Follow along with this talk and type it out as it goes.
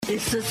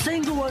It's the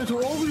single ones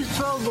who always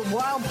throw the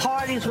wild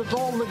parties with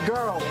all the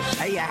girls.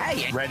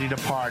 Hey. Ready to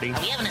party.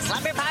 Are we having a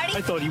slumber party?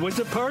 I thought he was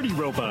a party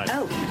robot.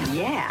 Oh,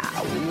 yeah.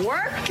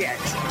 Work it.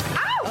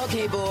 Ow!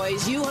 Okay,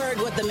 boys, you heard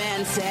what the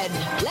man said.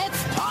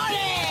 Let's party!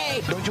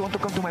 Don't you want to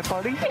come to my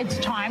party? It's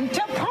time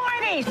to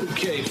party.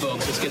 Okay,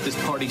 folks, let's get this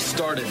party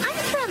started. I'm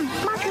from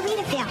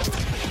Margaritaville.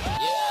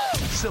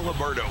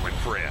 Siliberto and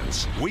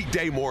Friends,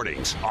 weekday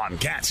mornings on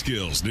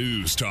Catskills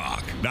News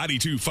Talk,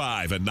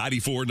 92.5 and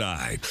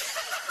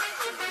 94.9.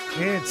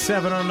 It's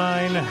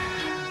 7:09.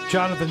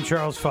 Jonathan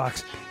Charles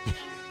Fox.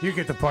 You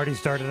get the party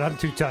started. I'm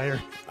too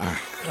tired.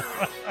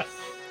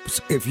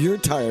 If you're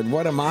tired,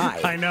 what am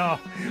I? I know.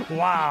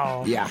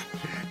 Wow. Yeah.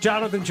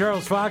 Jonathan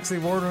Charles Fox, the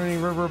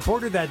award-winning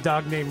reporter, that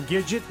dog named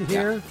Gidget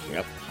here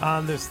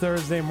on this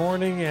Thursday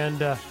morning. And,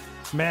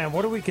 man,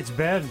 what a week it's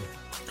been.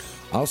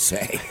 I'll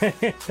say.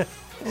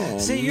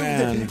 See,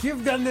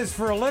 you've done this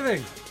for a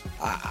living.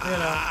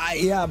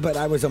 Yeah, but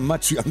I was a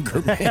much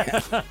younger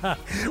man.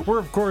 We're,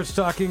 of course,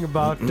 talking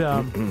about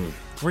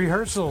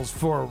rehearsals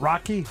for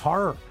Rocky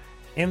Horror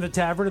in the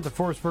Tavern at the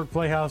Forestburg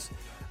Playhouse.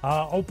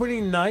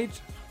 Opening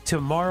night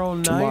tomorrow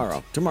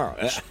night.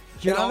 Tomorrow.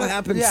 It all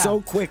happened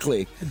so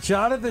quickly.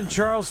 Jonathan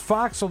Charles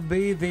Fox will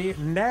be the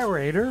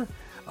narrator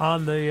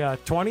on the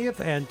 20th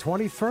and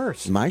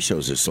 21st. My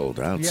shows are sold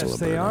out. Yes,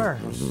 they are.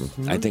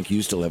 Mm-hmm. I think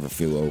you still have a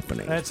few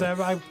openings. That's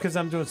because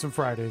I'm doing some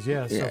Fridays.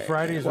 So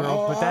Fridays are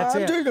open, but that's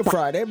I'm it. doing a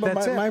Friday, but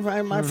my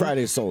Mm-hmm.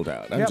 Friday's sold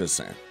out. I'm just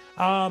saying.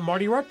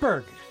 Marty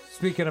Ruttberg.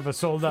 Speaking of a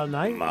sold-out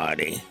night,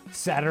 Marty.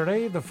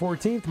 Saturday the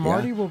 14th,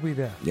 Marty will be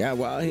there. Yeah,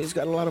 well, he's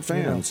got a lot of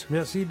fans.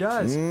 Yes, he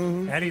does.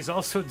 Mm-hmm. And he's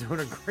also doing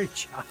a great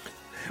job.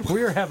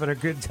 We're having a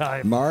good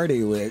time.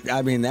 Marty,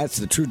 that's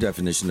the true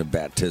definition of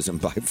baptism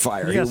by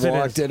fire. Yes, he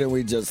walked in and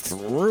we just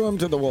threw him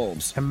to the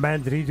wolves. And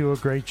man, did he do a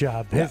great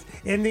job. Yeah.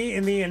 In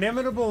the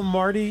inimitable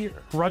Marty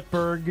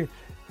Ruttberg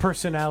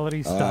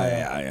personality style.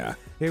 Yeah.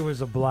 It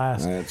was a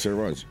blast. It sure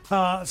was.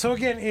 So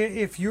again,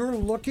 if you're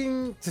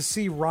looking to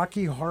see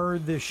Rocky Horror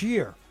this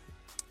year,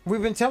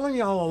 we've been telling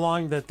you all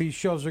along that these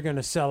shows are going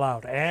to sell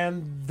out,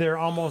 and they're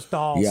almost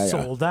all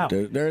sold out.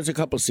 There's a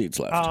couple seats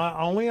left.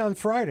 Only on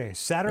Fridays.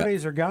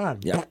 Saturdays are gone.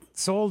 Yep.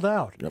 Sold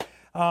out. Yep.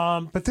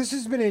 But this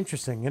has been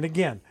interesting. And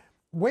again,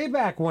 way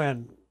back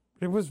when,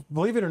 it was,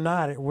 believe it or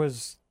not, it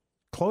was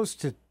close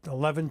to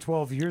 11,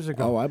 12 years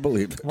ago. Oh, I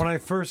believe it. When I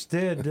first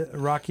did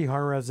Rocky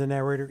Horror as a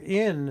narrator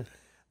in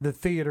the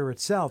theater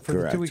itself for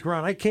Correct. the 2-week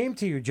run. I came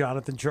to you,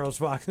 Jonathan Charles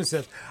Fox, and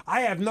said,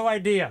 I have no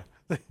idea.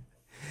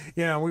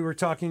 We were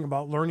talking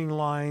about learning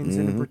lines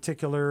in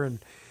particular, and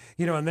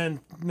then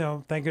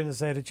thank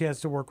goodness I had a chance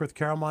to work with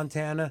Carol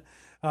Montana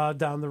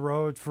down the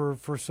road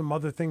for some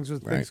other things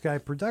with Big Sky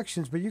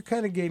Productions. But you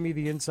kind of gave me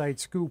the inside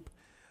scoop,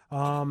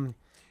 and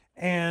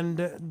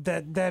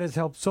that has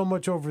helped so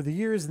much over the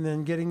years. And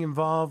then getting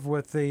involved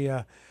with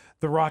the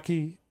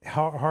Rocky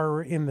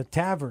Horror in the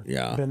Tavern,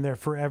 been there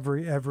for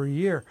every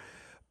year.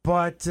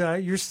 But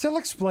you're still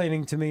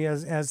explaining to me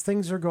as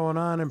things are going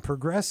on and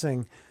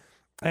progressing.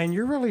 And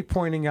you're really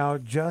pointing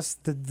out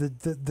just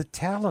the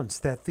talents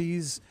that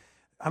these,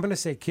 I'm going to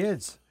say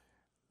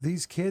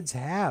these kids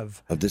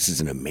have. Oh, this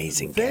is an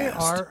amazing They cast.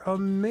 are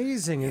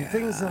amazing, and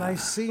things that I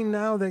see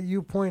now that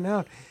you point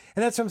out.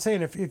 And that's what I'm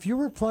saying. If you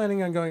were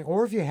planning on going,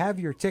 or if you have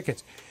your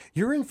tickets,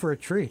 you're in for a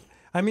treat.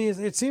 I mean,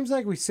 it seems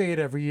like we say it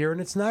every year, and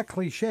it's not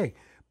cliche.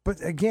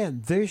 But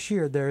again, this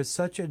year there is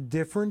such a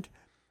different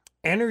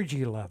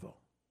energy level.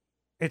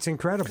 It's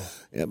incredible.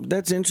 Yeah,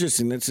 that's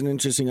interesting. That's an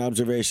interesting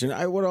observation.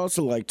 I would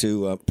also like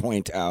to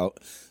point out,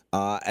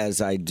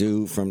 as I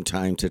do from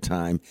time to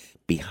time,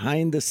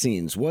 behind the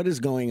scenes. What is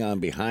going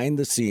on behind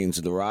the scenes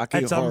of the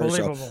Rocky Horror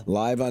Show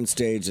live on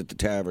stage at the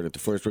Tavern at the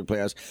Forestburg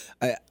Playhouse?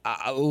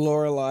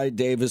 Lorelei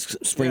Davis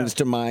springs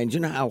to mind.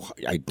 You know how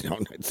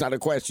it's not a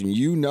question.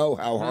 You know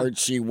how hard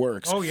she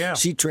works. Oh yeah.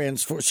 She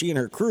and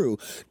her crew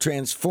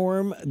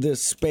transform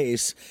this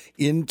space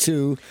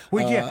into.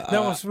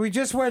 We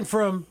just went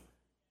from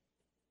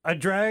a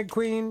drag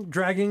queen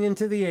dragging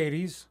into the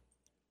 80s.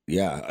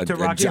 Yeah, a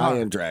Rocky giant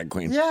Horror. drag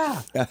queen.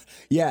 Yeah.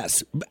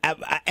 Yes.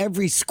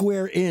 Every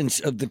square inch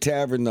of the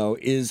tavern, though,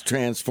 is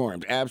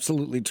transformed,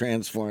 absolutely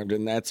transformed.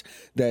 And that's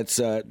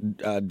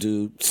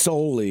due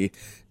solely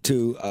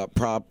to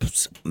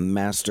props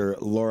master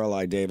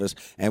Lorelei Davis.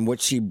 And what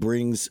she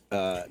brings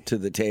to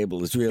the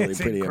table is really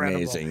pretty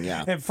incredible. Amazing.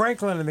 Yeah. And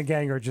Franklin and the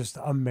gang are just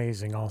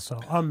amazing also.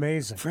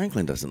 Amazing.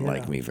 Franklin doesn't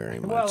like me very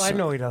much. Well, I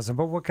know he doesn't,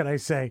 but what can I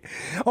say?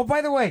 Oh,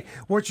 by the way,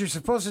 what you're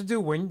supposed to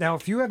do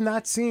if you have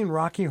not seen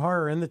Rocky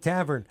Horror in the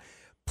Tavern,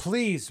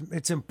 please,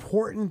 it's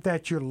important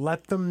that you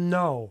let them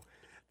know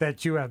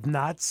that you have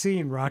not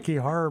seen Rocky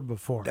Horror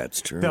before.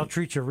 That's true. They'll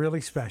treat you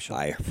really special.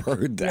 I have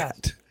heard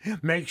that. Yes.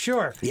 Make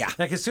sure. Yeah.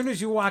 Like as soon as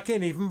you walk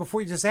in, even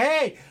before you just say,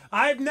 hey,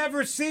 I've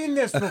never seen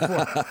this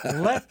before.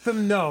 Let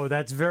them know.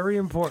 That's very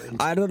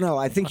important. I don't know.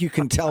 I think you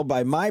can tell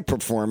by my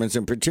performance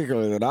in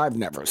particular that I've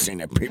never seen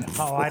it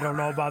before. Oh, I don't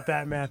know about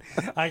that, man.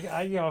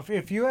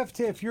 If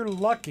you're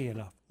lucky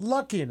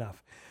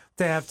enough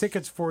to have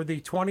tickets for the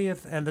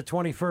 20th and the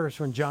 21st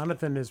when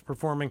Jonathan is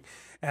performing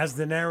as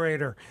the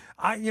narrator.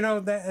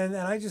 And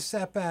I just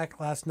sat back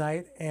last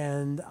night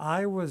and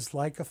I was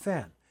like a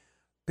fan,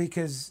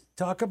 because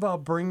talk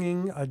about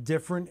bringing a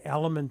different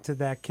element to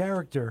that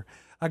character.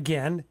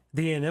 Again,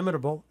 the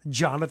inimitable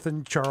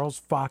Jonathan Charles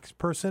Fox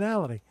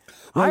personality.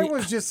 I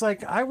was just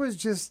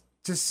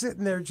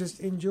sitting there, just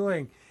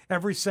enjoying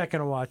every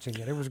second of watching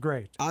it. It was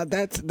great.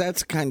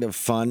 That's kind of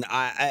fun.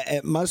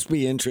 It must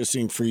be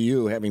interesting for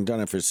you, having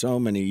done it for so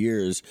many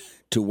years,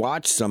 to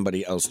watch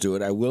somebody else do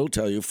it. I will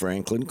tell you,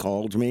 Franklin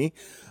called me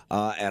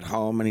at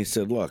home, and he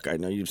said, look, I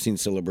know you've seen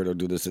Siliberto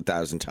do this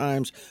 1,000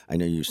 times. I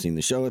know you've seen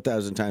the show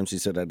 1,000 times. He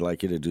said, I'd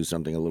like you to do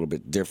something a little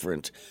bit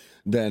different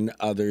than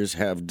others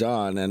have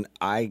done. And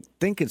I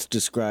think it's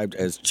described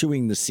as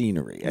chewing the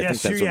scenery. I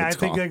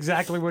think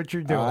exactly what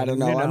you're doing. I don't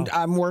know.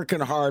 I'm working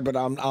hard, but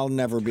I'll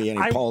never be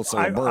any Paul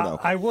Siliberto.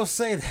 I will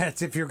say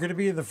that if you're going to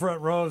be in the front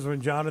rows when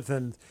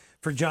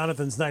for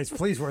Jonathan's nights,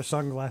 please wear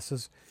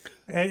sunglasses.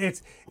 And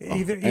it's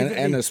either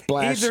a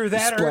splash. Either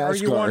that, or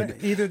you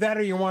guard.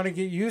 want to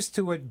get used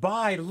to it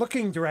by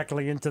looking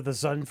directly into the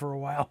sun for a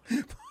while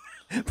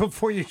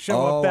before you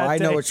show up that day. I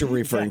know what you're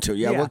referring to.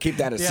 Yeah, we'll keep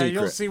that a secret.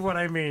 You'll see what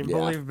I mean. Yeah.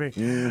 Believe me.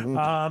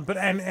 Mm-hmm. But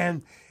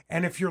and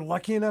if you're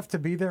lucky enough to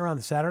be there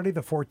on Saturday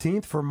the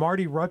 14th for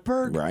Marty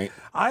Ruttberg, right?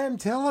 I am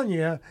telling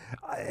you,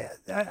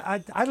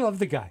 I love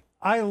the guy.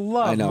 I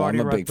love. I know. Marty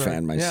I'm a big Ruttberg.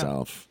 fan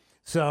myself. Yeah.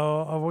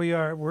 So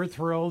we're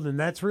thrilled, and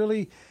that's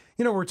really.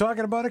 We're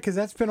talking about it because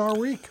that's been our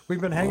week.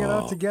 We've been hanging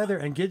out together,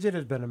 and Gidget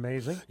has been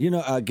amazing.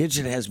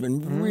 Gidget has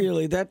been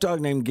really, that dog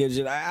named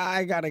Gidget,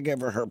 I got to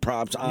give her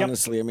props,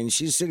 honestly. Yep. I mean,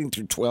 she's sitting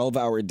through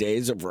 12-hour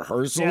days of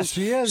rehearsals. Yes,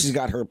 she is. She's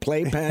got her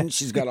playpen.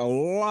 She's got a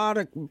lot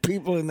of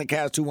people in the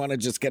cast who want to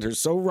just get her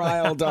so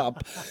riled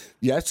up.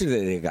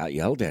 Yesterday, they got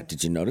yelled at.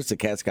 Did you notice the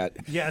cats got...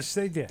 Yes,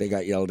 they did. They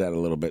got yelled at a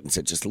little bit and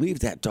said, just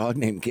leave that dog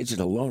named Gidget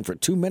alone for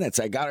 2 minutes.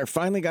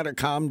 Finally got her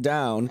calmed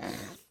down.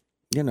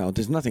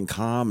 There's nothing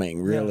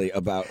calming, really,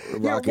 about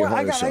Rocky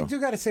Horror Show. I do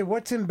got to say,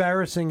 what's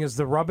embarrassing is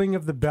the rubbing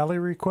of the belly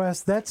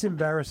request. That's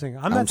embarrassing.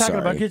 I'm not talking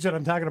about Gidget.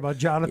 I'm talking about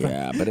Jonathan.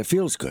 Yeah, but it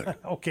feels good.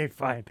 Okay,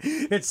 fine.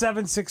 It's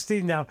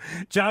 7:16 now.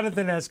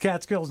 Jonathan has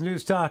Catskills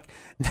News Talk,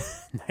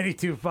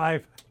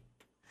 92.5,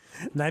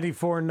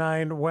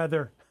 94.9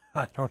 weather.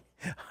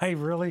 I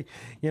really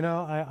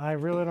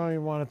don't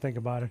even want to think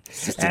about it.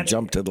 Just to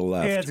jump to the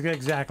left. Yeah,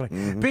 exactly.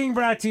 Mm-hmm. Being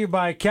brought to you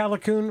by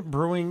Callicoon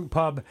Brewing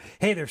Pub.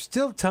 Hey, there's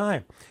still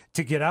time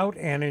to get out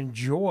and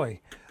enjoy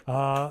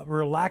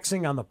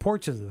relaxing on the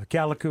porches of the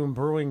Callicoon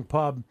Brewing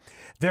Pub.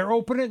 They're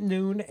open at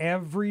noon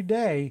every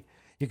day.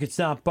 You could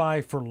stop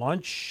by for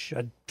lunch,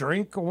 a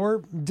drink,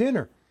 or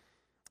dinner.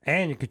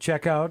 And you could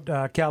check out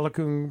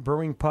Callicoon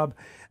Brewing Pub,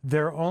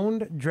 their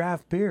own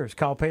draft beers,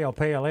 Cal Pale,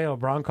 Pale Ale,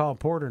 Brown Cal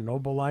Porter,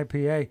 Noble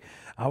IPA,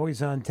 always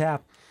on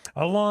tap,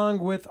 along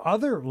with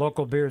other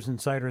local beers and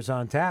ciders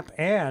on tap,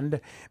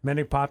 and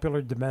many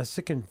popular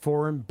domestic and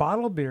foreign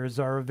bottled beers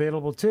are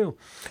available too.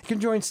 You can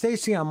join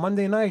Stacy on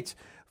Monday nights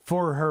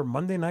for her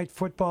Monday Night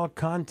Football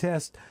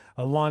contest,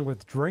 along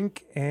with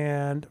drink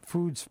and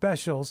food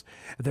specials.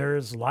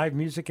 There's live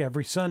music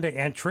every Sunday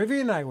and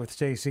trivia night with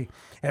Stacy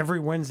every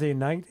Wednesday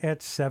night at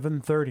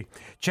 7:30.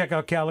 Check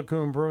out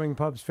Callicoon Brewing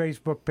Pub's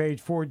Facebook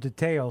page for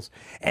details.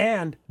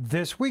 And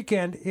this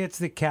weekend, it's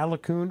the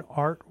Callicoon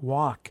Art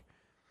Walk.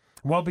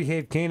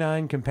 Well-behaved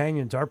canine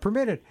companions are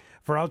permitted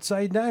for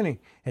outside dining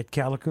at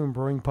Callicoon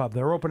Brewing Pub.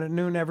 They're open at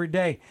noon every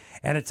day,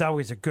 and it's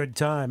always a good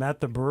time at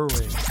the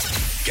brewery.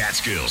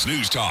 Catskills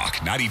News Talk,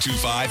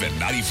 92.5 and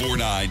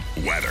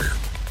 94.9 weather.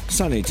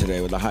 Sunny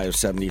today with a high of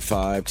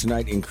 75.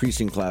 Tonight,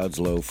 increasing clouds,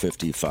 low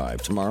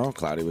 55. Tomorrow,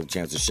 cloudy with a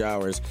chance of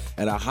showers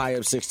and a high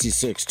of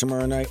 66.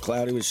 Tomorrow night,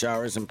 cloudy with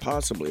showers and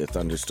possibly a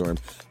thunderstorm,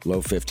 low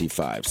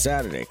 55.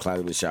 Saturday,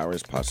 cloudy with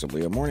showers,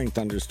 possibly a morning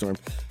thunderstorm,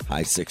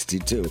 high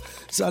 62.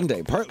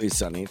 Sunday, partly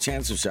sunny,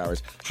 chance of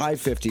showers, high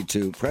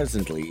 52.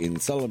 Presently in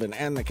Sullivan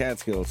and the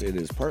Catskills, it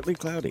is partly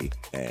cloudy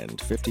and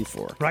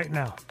 54. Right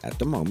now. At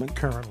the moment.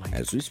 Currently.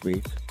 As we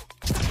speak.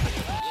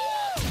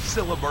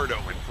 Siliberto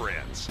and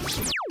Friends.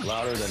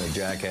 Louder than a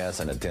jackass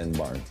in a tin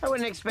barn. I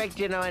wouldn't expect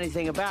you to know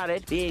anything about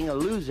it, being a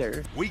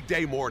loser.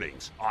 Weekday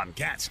mornings on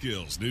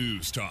Catskills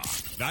News Talk,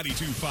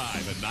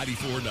 92.5 and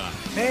 94.9.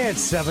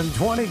 It's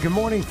 7:20. Good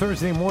morning,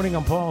 Thursday morning.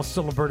 I'm Paul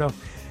Siliberto.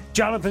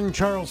 Jonathan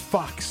Charles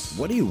Fox.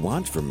 What do you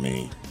want from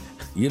me?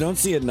 You don't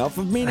see enough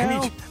of me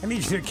now? I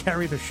need you to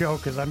carry the show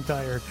because I'm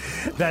tired.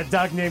 That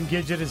dog named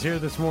Gidget is here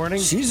this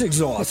morning. She's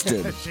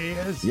exhausted. She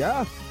is.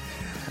 Yeah.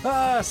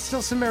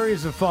 Still some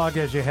areas of fog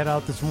as you head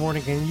out this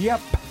morning. And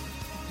yep,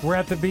 we're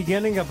at the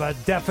beginning of a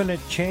definite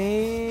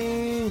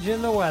change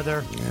in the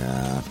weather.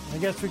 Yeah. I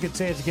guess we could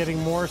say it's getting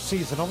more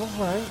seasonal,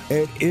 right?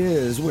 It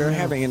is. We're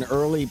having an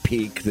early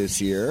peak this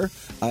year.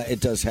 It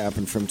does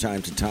happen from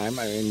time to time.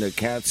 I mean, the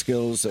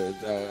Catskills,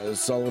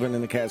 Sullivan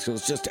and the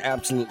Catskills, just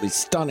absolutely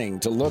stunning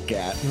to look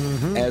at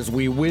as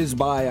we whiz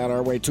by on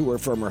our way to or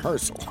from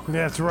rehearsal.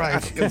 That's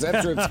right. Because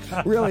that's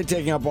what's really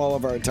taking up all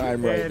of our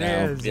time right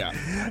now. It is.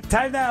 Yeah.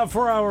 Time now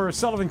for our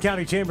Sullivan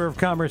County Chamber of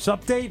Commerce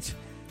update.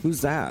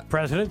 Who's that?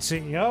 President,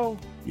 CEO.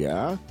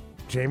 Yeah?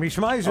 Jaime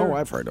Schmeiser. Oh,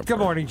 I've heard of Good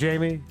her. morning,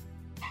 Jaime.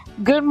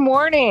 Good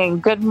morning.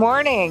 Good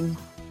morning.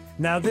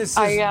 Now, this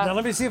is, now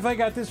let me see if I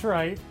got this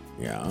right.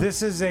 Yeah.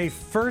 This is a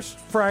first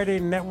Friday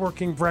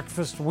networking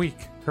breakfast week,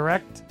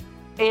 correct?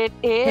 It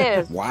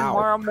is. Wow.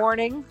 Tomorrow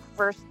morning,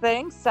 first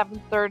thing,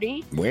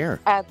 7:30 Where?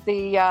 at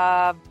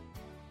the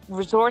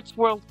Resorts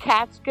World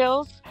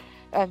Catskills.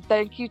 And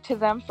thank you to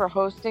them for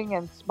hosting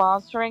and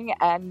sponsoring.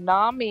 And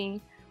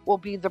NAMI will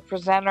be the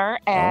presenter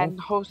and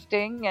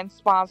hosting and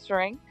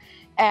sponsoring.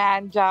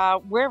 And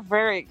we're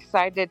very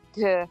excited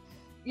to,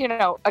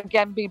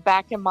 again, be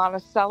back in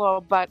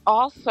Monticello, but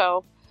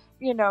also,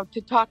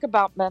 to talk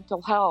about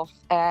mental health.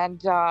 And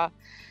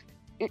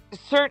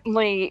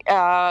certainly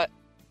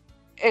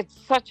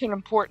it's such an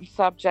important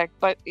subject,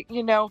 but,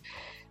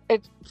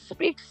 it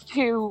speaks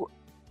to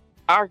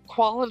our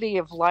quality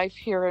of life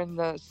here in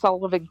the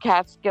Sullivan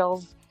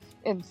Catskills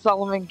in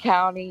Sullivan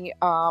County.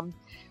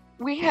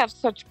 We have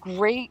such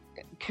great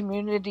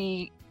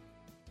community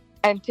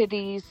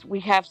entities. We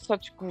have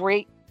such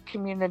great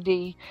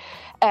community,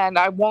 and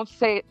I won't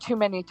say it too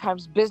many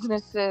times,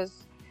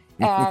 businesses,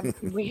 and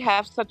we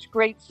have such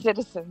great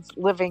citizens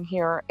living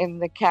here in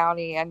the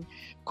county. And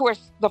of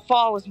course, the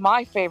fall is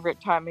my favorite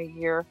time of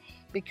year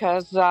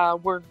because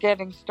we're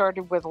getting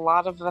started with a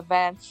lot of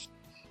events,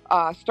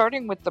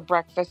 starting with the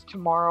breakfast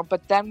tomorrow,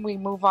 but then we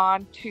move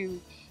on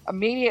to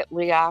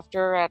immediately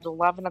after at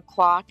 11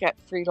 o'clock at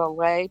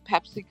Frito-Lay,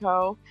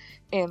 PepsiCo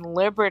in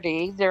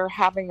Liberty. They're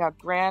having a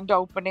grand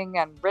opening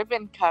and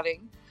ribbon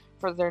cutting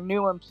for their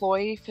new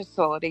employee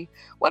facility.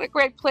 What a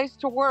great place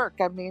to work.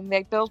 I mean,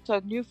 they built a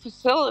new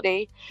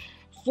facility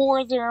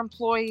for their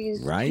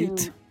employees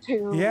to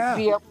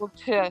be able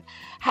to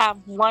have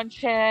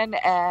luncheon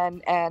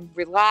and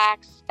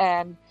relax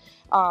and,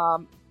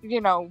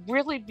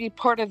 really be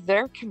part of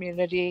their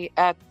community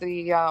at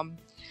the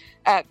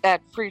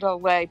at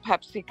Frito-Lay,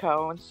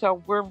 PepsiCo. And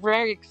so we're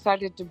very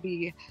excited to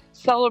be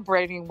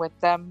celebrating with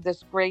them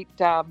this great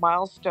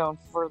milestone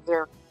for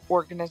their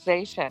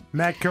organization.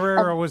 Matt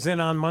Carrera was in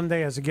on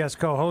Monday as a guest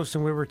co-host,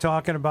 and we were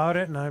talking about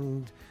it,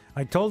 and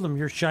I told him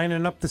you're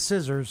shining up the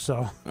scissors,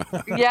 so.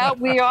 Yeah,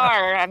 we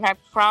are, and I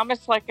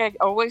promise, like I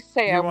always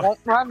say, I won't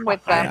run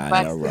with them.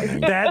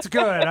 But That's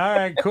good. All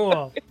right,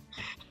 cool.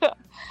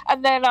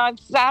 And then on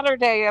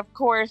Saturday, of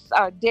course,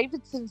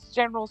 Davidson's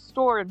General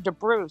Store in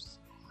DeBruce,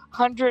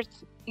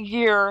 100th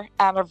year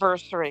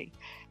anniversary.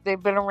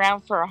 They've been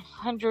around for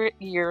 100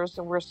 years,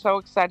 and we're so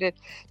excited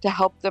to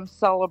help them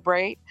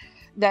celebrate.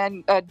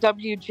 Then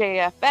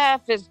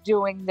WJFF is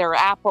doing their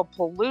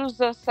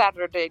Applepalooza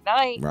Saturday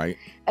night. Right.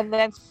 And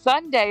then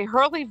Sunday,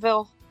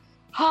 Hurleyville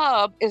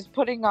Hub is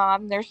putting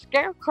on their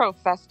Scarecrow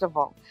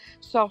Festival.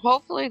 So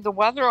hopefully the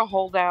weather will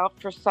hold out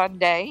for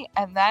Sunday,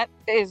 and that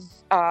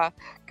is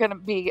going to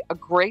be a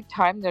great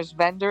time. There's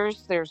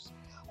vendors, there's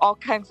all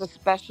kinds of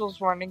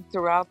specials running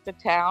throughout the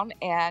town,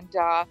 and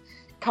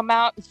come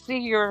out and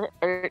see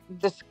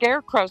the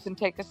scarecrows and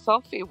take a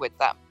selfie with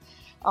them.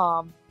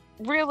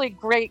 Really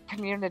great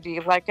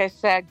community. Like I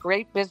said,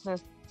 great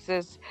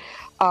businesses.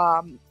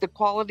 The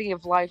quality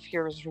of life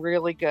here is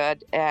really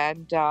good,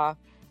 and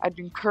I'd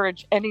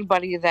encourage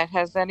anybody that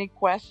has any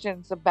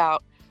questions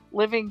about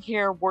living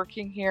here,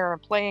 working here,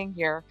 and playing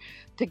here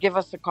to give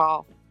us a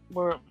call.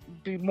 We'll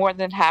be more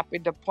than happy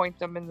to point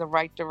them in the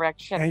right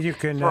direction and you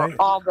can, for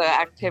all the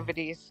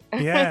activities.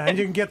 Yeah, and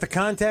you can get the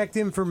contact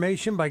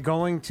information by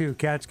going to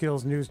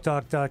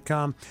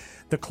CatskillsNewsTalk.com.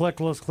 The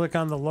click list, click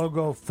on the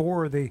logo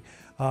for the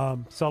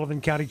Sullivan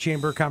County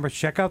Chamber of Commerce.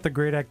 Check out the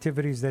great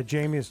activities that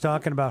Jaime is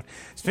talking about.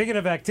 Speaking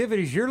of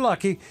activities, you're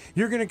lucky.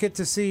 You're going to get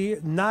to see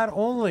not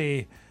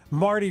only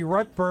Marty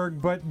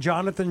Ruttberg, but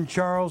Jonathan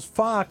Charles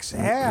Fox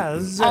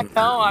as. I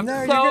know, I'm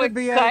no, so you're gonna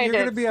excited. You're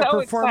going to be at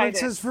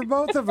performances for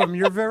both of them.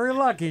 You're very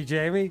lucky,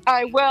 Jaime.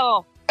 I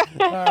will.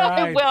 All right.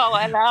 I will,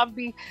 and I'll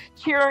be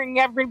cheering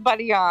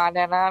everybody on,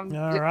 and I'm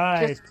All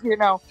right. just,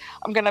 I'm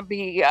going to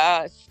be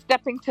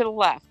stepping to the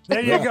left. There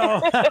you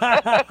go.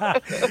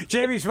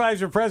 Jaime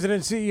Schmeiser,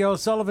 President, CEO,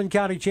 Sullivan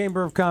County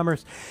Chamber of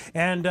Commerce.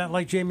 And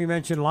like Jaime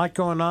mentioned, a lot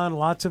going on,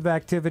 lots of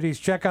activities.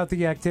 Check out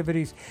the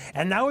activities.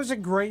 And now is a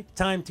great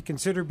time to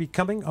consider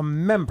becoming a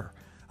member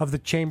of the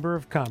Chamber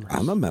of Commerce.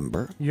 I'm a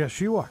member. Yes,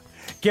 you are.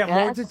 Get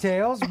more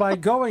details by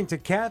going to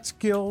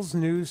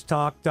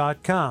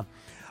CatskillsNewsTalk.com.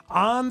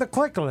 On the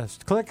click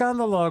list, click on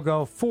the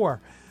logo for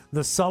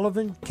the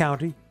Sullivan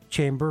County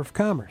Chamber of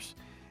Commerce.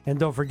 And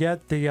don't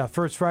forget the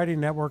First Friday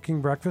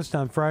networking breakfast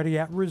on Friday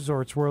at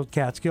Resorts World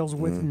Catskills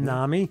with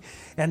NAMI.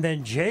 And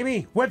then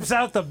Jaime whips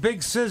out the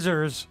big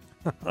scissors.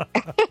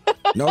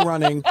 No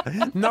running.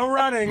 No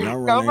running. No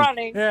running. No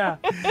running. Yeah.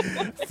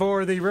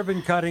 For the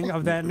ribbon cutting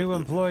of that new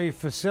employee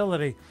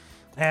facility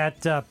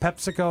at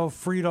PepsiCo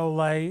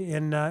Frito-Lay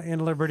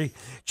in Liberty.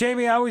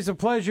 Jaime, always a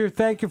pleasure.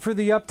 Thank you for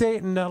the update,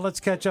 and let's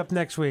catch up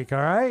next week, all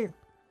right?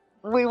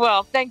 We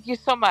will. Thank you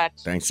so much.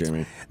 Thanks,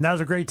 Jaime. Now's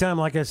a great time,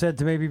 like I said,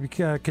 to maybe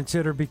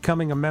consider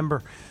becoming a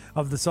member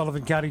of the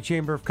Sullivan County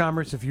Chamber of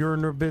Commerce. If you're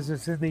in a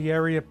business in the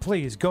area,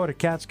 please go to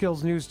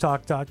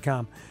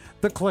CatskillsNewsTalk.com.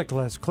 The click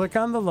list. Click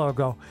on the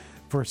logo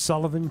for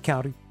Sullivan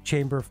County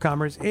Chamber of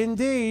Commerce.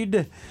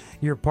 Indeed,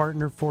 your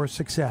partner for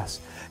success.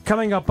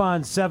 Coming up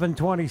on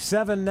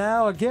 727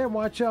 now. Again,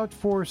 watch out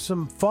for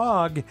some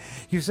fog.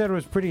 You said it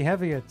was pretty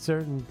heavy at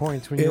certain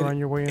points when you were on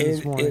your way in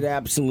this morning. It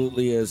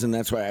absolutely is, and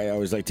that's why I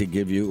always like to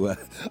give you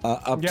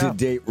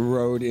up-to-date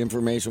road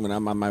information when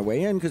I'm on my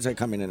way in, because I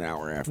come in an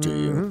hour after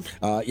you.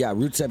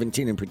 Route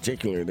 17 in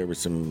particular, there were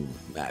some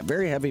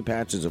very heavy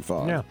patches of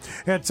fog. Yeah,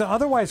 it's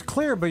otherwise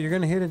clear, but you're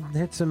going to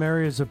hit some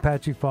areas of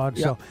patchy fog.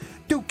 So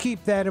do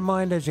keep that in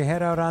mind as you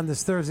head out on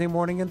this Thursday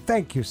morning, and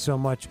thank you so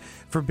much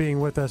for being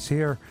with us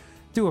here.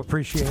 Do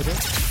appreciate it.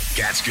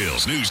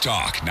 Catskills News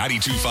Talk,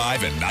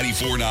 92.5 and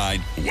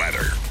 94.9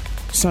 weather.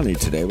 Sunny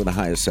today with a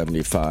high of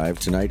 75.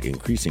 Tonight,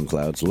 increasing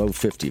clouds, low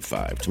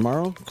 55.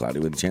 Tomorrow, cloudy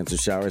with a chance of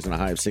showers and a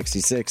high of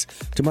 66.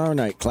 Tomorrow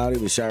night, cloudy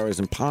with showers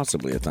and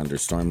possibly a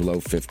thunderstorm,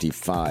 low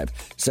 55.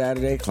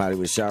 Saturday, cloudy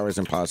with showers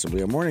and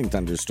possibly a morning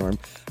thunderstorm,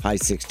 high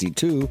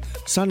 62.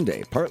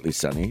 Sunday, partly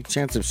sunny,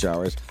 chance of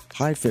showers,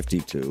 high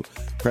 52.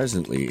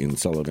 Presently in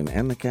Sullivan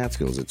and the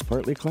Catskills, it's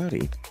partly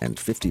cloudy and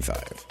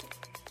 55.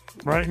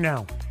 Right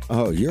now.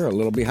 Oh, you're a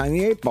little behind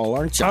the 8 ball,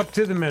 aren't you? Up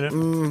to the minute.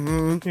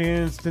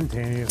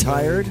 Instantaneous.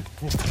 Tired?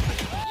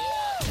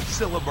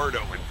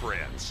 Siliberto and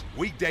Friends,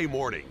 weekday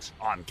mornings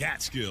on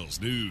Catskills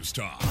News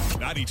Talk,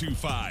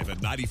 92.5 and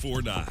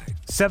 94.9.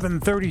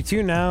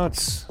 7:32 now.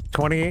 It's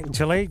 28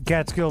 until 8.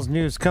 Catskills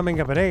News coming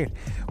up at 8.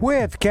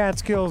 With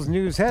Catskills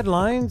News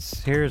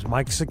headlines, here's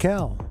Mike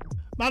Sikel.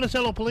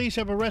 Monticello police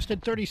have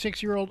arrested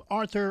 36-year-old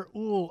Arthur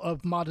Uhl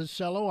of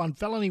Monticello on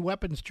felony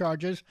weapons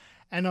charges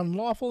and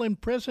unlawful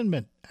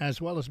imprisonment,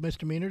 as well as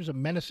misdemeanors of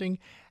menacing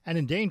and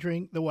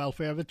endangering the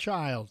welfare of a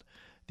child.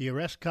 The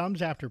arrest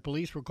comes after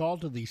police were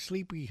called to the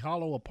Sleepy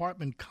Hollow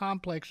apartment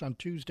complex on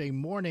Tuesday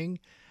morning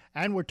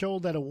and were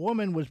told that a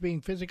woman was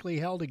being physically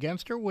held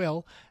against her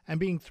will and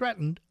being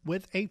threatened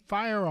with a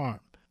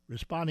firearm.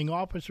 Responding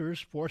officers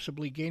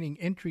forcibly gaining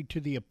entry to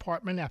the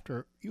apartment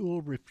after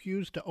Uhl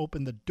refused to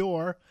open the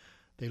door.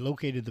 They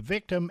located the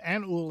victim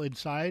and Uhl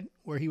inside,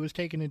 where he was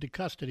taken into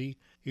custody.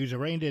 He was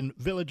arraigned in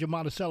Village of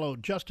Monticello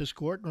Justice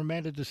Court and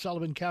remanded to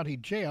Sullivan County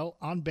Jail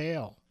on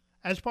bail.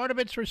 As part of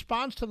its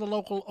response to the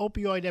local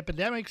opioid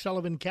epidemic,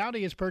 Sullivan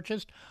County has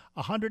purchased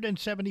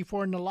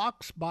 174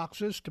 Nalox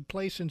boxes to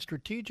place in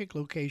strategic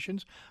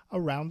locations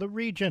around the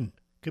region.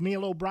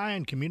 Camille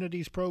O'Brien,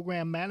 Communities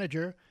Program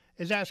Manager,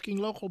 is asking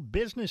local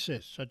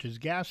businesses such as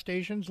gas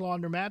stations,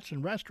 laundromats,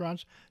 and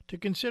restaurants to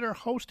consider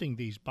hosting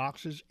these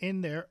boxes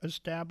in their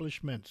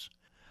establishments.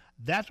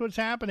 That's what's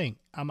happening.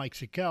 I'm Mike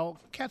Sikel,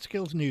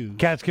 Catskills News.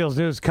 Catskills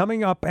News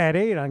coming up at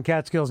 8 on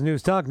Catskills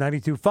News Talk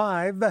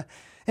 92.5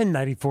 and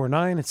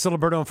 94.9. It's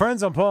Siliberto and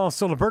Friends. I'm Paul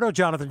Siliberto,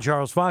 Jonathan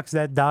Charles Fox,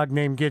 that dog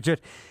named Gidget.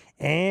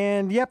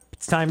 And,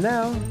 it's time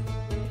now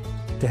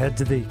to head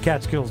to the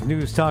Catskills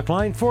News Talk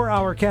line for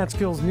our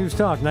Catskills News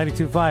Talk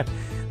 92.5.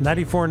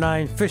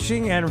 94.9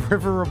 Fishing and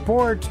River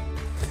Report.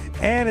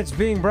 And it's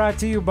being brought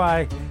to you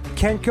by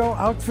Kenco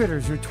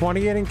Outfitters, Route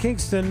 28 in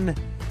Kingston.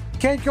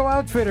 Kenco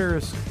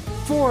Outfitters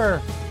for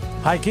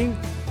hiking,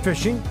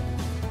 fishing,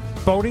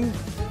 boating,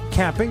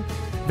 camping.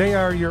 They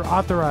are your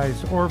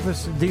authorized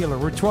Orvis dealer.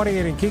 Route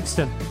 28 in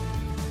Kingston.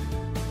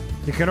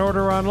 You can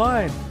order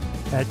online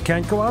at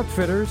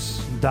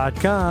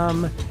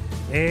KencoOutfitters.com.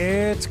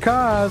 It's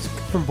Kaz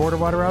from Border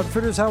Water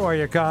Outfitters. How are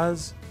you,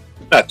 Kaz?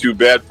 Not too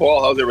bad,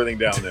 Paul. How's everything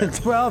down there?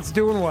 Well, it's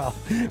doing well.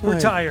 We're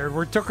tired.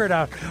 We're tuckered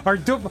out. Our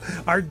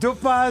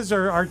dupas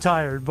are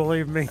tired,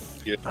 believe me.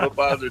 Your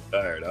dupas are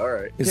tired. All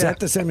right. Is that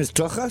the same as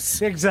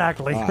tuchas?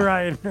 Exactly.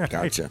 Right.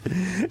 Gotcha.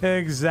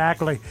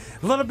 Exactly.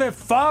 A little bit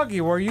foggy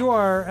where you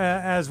are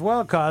as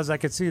well, Cause I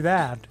could see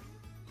that.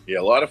 Yeah,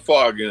 a lot of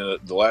fog in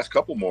the last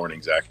couple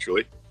mornings,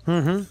 actually.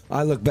 Mm-hmm.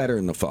 I look better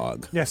in the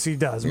fog. Yes, he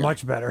does. Yeah.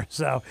 Much better.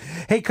 So,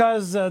 hey,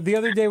 Cause, the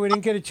other day we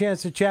didn't get a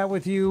chance to chat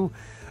with you.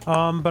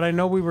 But I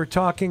know we were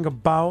talking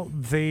about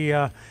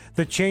the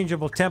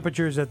changeable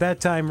temperatures at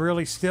that time,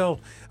 really still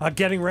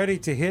getting ready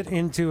to hit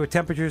into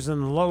temperatures in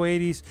the low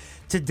 80s.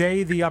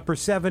 Today, the upper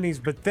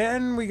 70s. But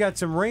then we got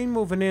some rain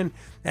moving in,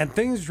 and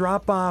things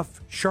drop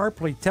off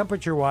sharply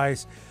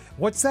temperature-wise.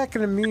 What's that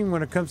going to mean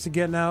when it comes to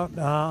getting out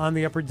on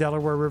the upper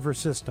Delaware River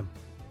system?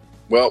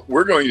 Well,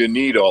 we're going to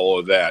need all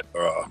of that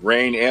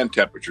rain and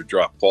temperature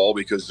drop, Paul,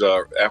 because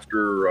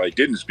after I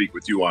didn't speak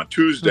with you on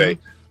Tuesday,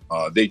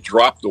 they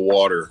dropped the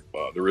water,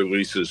 the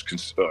releases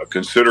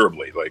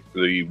considerably. Like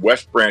the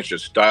West Branch of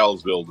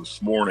Stylesville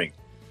this morning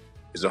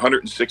is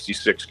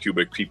 166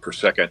 cubic feet per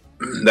second.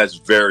 That's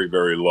very,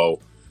 very low.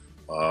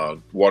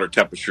 Water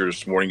temperature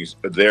this morning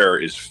there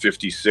is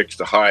 56.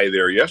 The high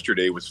there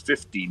yesterday was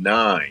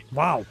 59.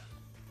 Wow.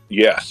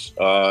 Yes.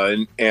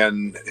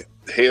 And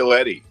Hale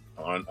Eddy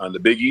on the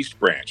Big East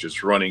Branch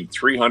is running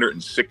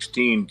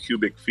 316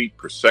 cubic feet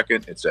per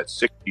second. It's at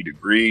 60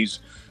 degrees.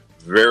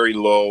 Very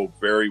low,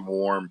 very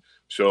warm.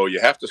 So you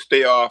have to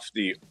stay off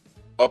the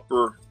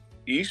upper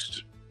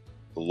east,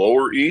 the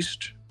lower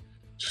east,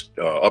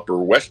 upper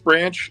west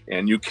branch,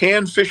 and you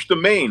can fish the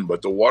main,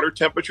 but the water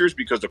temperatures,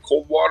 because the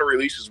cold water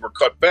releases were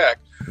cut back,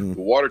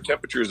 the water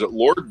temperatures at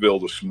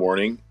Lordville this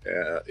morning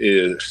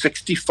is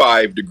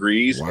 65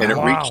 degrees,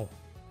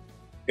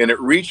 and and it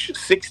reached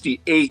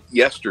 68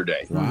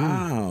 yesterday.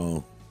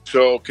 Wow.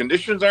 So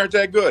conditions aren't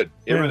that good.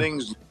 Yeah.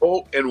 Everything's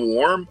low and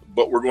warm,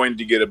 but we're going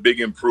to get a big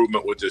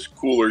improvement with this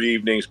cooler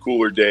evenings,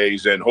 cooler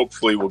days, and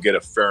hopefully we'll get a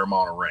fair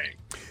amount of rain.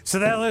 So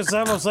that looks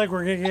almost like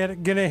we're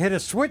gonna hit a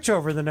switch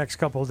over the next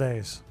couple of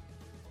days.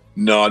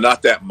 No,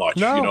 not that much.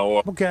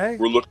 No? Okay.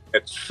 We're looking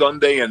at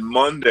Sunday and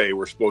Monday.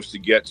 We're supposed to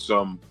get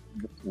some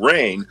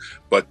rain,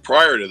 but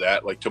prior to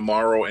that, like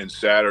tomorrow and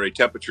Saturday,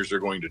 temperatures are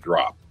going to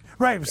drop.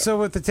 Right. So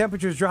with the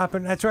temperatures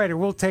dropping, that's right. It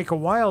will take a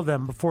while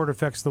then before it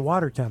affects the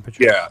water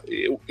temperature. Yeah,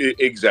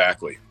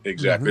 exactly.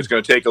 Mm-hmm. It's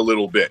going to take a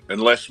little bit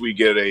unless we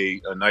get a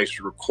nice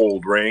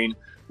cold rain,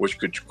 which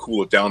could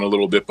cool it down a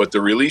little bit. But the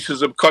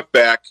releases have cut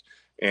back,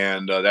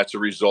 and that's a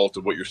result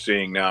of what you're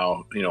seeing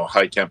now.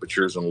 High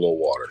temperatures and low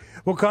water.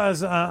 Well,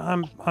 cause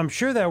I'm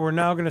sure that we're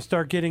now going to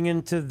start getting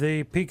into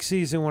the peak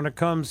season when it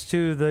comes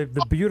to the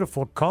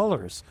beautiful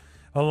colors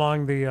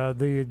along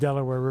the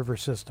Delaware River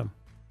system.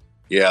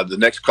 Yeah, the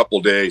next couple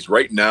of days.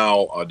 Right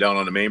now, down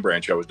on the main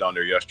branch, I was down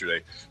there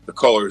yesterday. The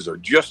colors are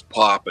just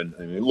popping,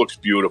 and it looks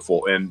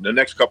beautiful. And the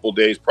next couple of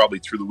days, probably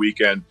through the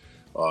weekend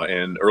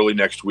and early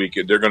next week,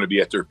 they're going to be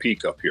at their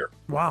peak up here.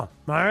 Wow.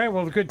 All right.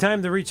 Well, a good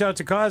time to reach out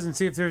to Cause and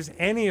see if there's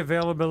any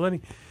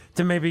availability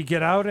to maybe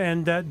get out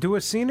and do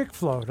a scenic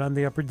float on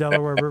the Upper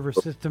Delaware River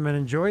system and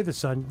enjoy the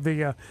sun,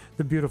 the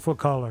beautiful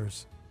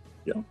colors.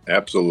 Yeah,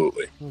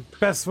 absolutely.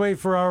 Best way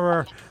for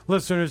our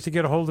listeners to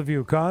get a hold of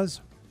you,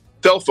 Cause?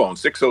 Cell phone,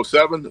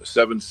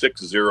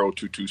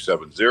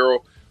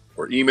 607-760-2270,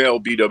 or email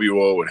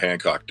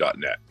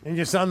bwo@hancock.net. And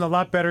you sound a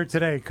lot better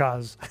today,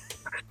 Cause.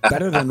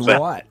 Better than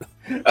what?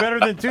 Better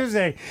than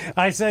Tuesday.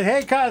 I said,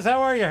 hey, Cause,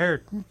 how are you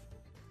here?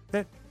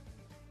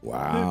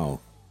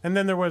 Wow. And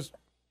then there was...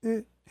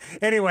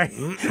 Anyway,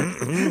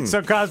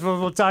 so Cause,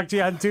 we'll talk to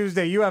you on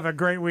Tuesday. You have a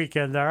great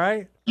weekend, all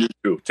right? You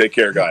too. Take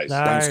care, guys.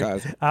 Thanks,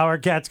 right. Cause. Our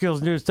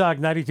Catskills News Talk,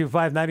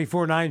 92.5,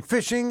 94.9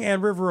 Fishing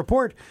and River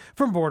Report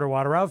from Border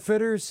Water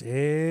Outfitters.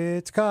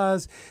 It's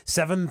Cause,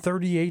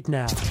 7:38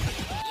 now.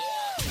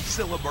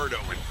 Siliberto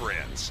and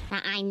Friends.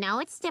 I know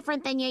it's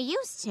different than you're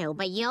used to,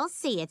 but you'll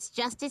see it's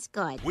just as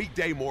good.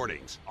 Weekday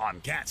mornings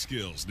on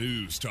Catskills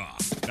News Talk.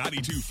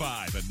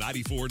 92.5 and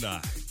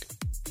 94.9.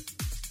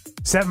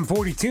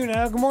 7:42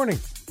 now. Good morning.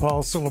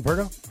 Paul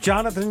Siliberto,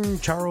 Jonathan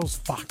Charles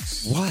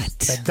Fox. What?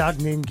 That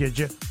dog named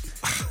Gidget.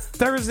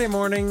 Thursday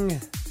morning,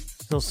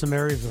 still some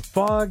areas of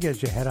fog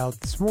as you head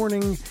out this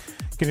morning.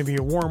 Going to be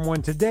a warm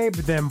one today,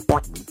 but then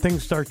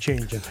things start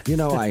changing.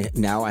 I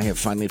have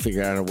finally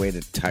figured out a way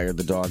to tire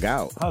the dog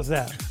out. How's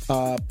that?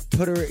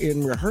 Put her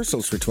in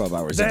rehearsals for 12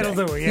 hours a day.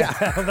 That'll do it,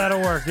 yeah.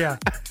 That'll work, yeah.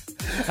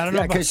 I don't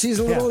know. Because she's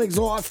a little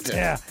exhausted.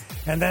 Yeah.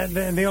 And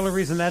the only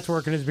reason that's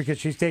working is because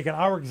she's taken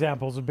our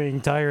examples of being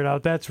tired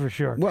out, that's for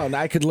sure. Well, and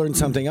I could learn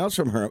something else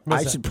from her.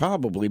 What's I that? should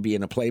probably be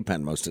in a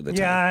playpen most of the time.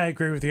 Yeah, I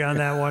agree with you on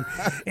that one.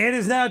 It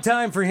is now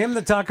time for him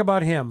to talk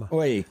about him.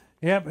 Wait.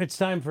 Yep, it's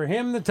time for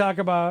him to talk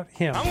about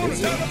him. I want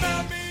to talk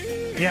about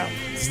me. Yeah,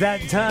 it's that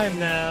time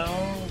now.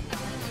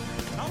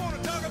 I want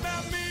to talk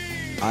about me.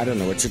 I don't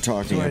know what you're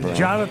talking When about.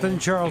 Jonathan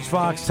Charles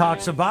Fox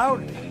talks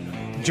about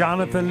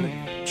Jonathan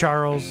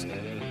Charles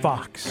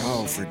Fox.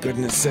 Oh, for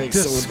goodness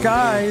sakes.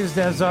 Disguised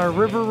as our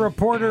River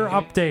Reporter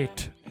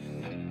update.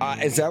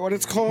 Is that what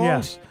it's called?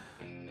 Yes.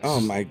 Oh,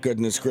 my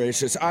goodness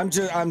gracious. I'm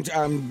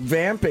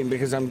vamping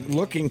because I'm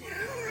looking...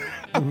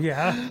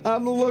 Yeah.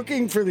 I'm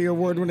looking for the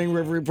award-winning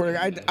River Reporter.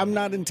 I'm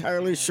not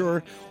entirely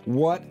sure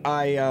what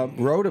I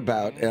wrote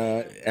about,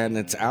 and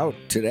it's out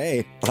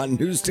today on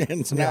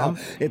newsstands now.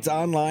 Yeah. It's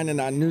online and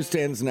on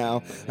newsstands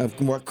now. Of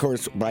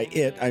course, by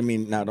it, I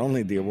mean not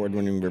only the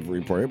award-winning River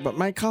Reporter, but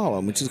my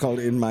column, which is called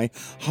In My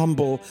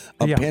Humble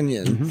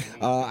Opinion.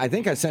 Mm-hmm. I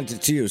think I sent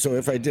it to you, so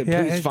if I did,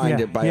 please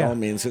find it by all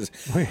means.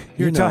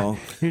 You're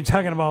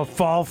talking about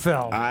Fall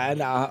Fell.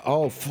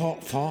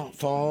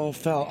 Fall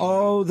Fell.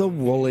 Oh, the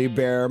woolly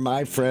bear,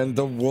 my friend,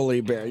 the woolly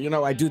bear.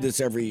 I do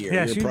this every year.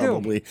 Yes, You're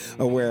probably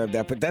aware of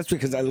that, but that's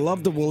because I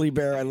love the woolly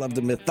bear. I love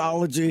the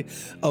mythology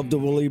of the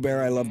woolly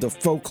bear. I love the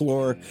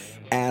folklore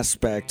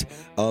aspect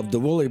of the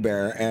woolly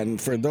bear.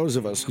 And for those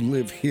of us who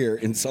live here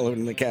in Sullivan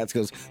and the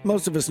Catskills,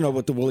 most of us know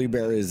what the woolly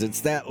bear is. It's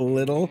that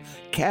little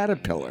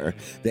caterpillar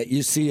that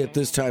you see at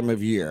this time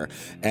of year,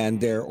 and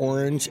they're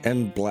orange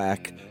and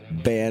black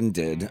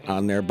banded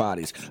on their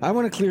bodies. I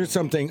want to clear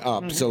something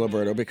up,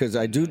 Siliberto, because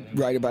I do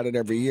write about it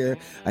every year.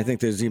 I think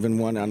there's even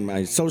one on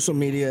my social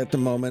media at the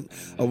moment,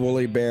 a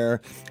woolly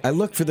bear. I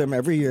look for them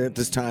every year at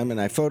this time,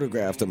 and I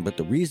photograph them, but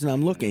the reason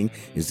I'm looking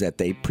is that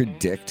they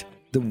predict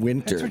the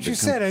winter. That's what you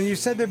said, and you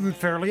said they've been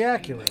fairly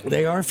accurate.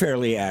 They are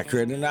fairly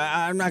accurate, and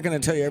I'm not going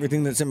to tell you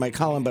everything that's in my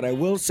column, but I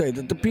will say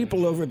that the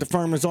people over at the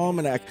Farmer's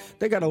Almanac,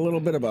 they got a little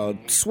bit of a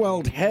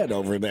swelled head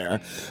over there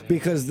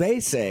because they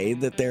say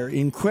that they're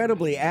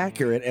incredibly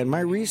accurate, and my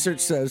research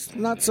says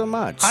not so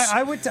much.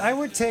 I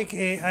would take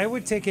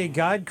a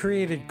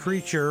God-created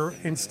creature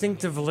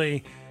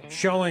instinctively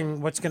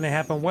showing what's going to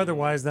happen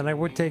weather-wise than I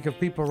would take of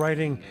people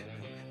writing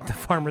the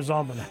Farmer's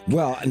Almanac.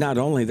 Well, not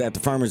only that, the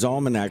Farmer's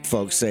Almanac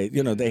folks say,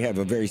 they have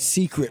a very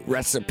secret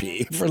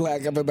recipe, for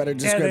lack of a better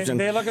description.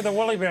 Yeah, they look at the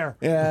Woolly Bear.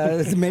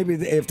 Yeah, maybe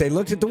if they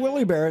looked at the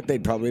Woolly Bear,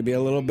 they'd probably be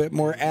a little bit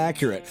more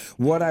accurate.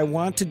 What I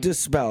want to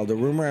dispel, the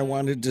rumor I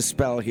want to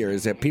dispel here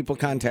is that people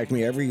contact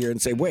me every year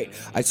and say, wait,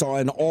 I saw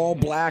an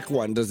all-black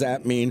one. Does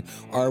that mean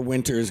our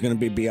winter is going to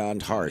be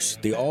beyond harsh?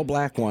 The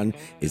all-black one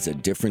is a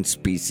different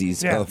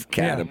species of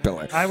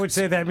caterpillar. Yeah. I would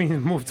say that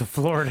means move to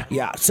Florida.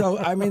 Yeah, so,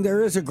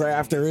 there is a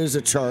graph, there is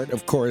a chart,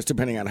 of course,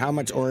 depending on how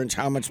much orange,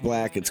 how much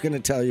black. It's going to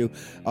tell you,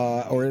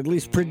 or at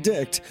least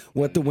predict,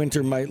 what the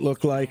winter might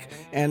look like.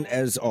 And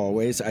as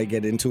always, I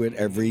get into it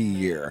every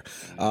year.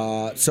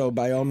 So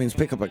by all means,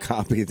 pick up a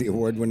copy of the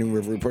award-winning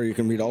River Report. You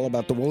can read all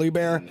about the Woolly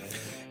Bear.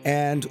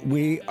 And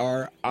we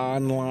are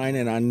online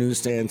and on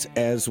newsstands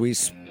as we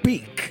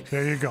speak.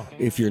 There you go.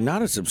 If you're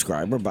not a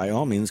subscriber, by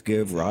all means,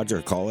 give Roger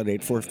a call at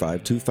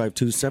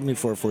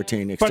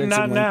 845-252-7414, extension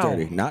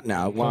 130. Not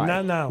now. Why?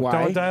 Not now. Why?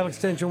 Don't dial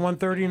extension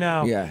 130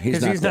 now. Yeah,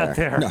 he's not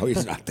there. No,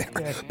 he's not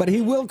there. But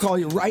he will call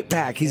you right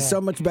back. He's so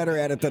much better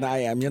at it than I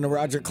am.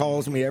 Roger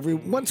calls me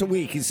once a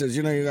week. He says,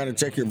 you got to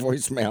check your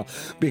voicemail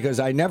because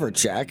I never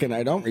check and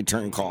I don't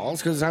return calls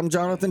because I'm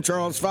Jonathan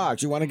Charles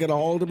Fox. You want to get a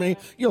hold of me?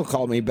 You'll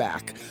call me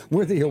back.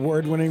 We're the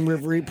award-winning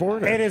River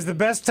Reporter. It is the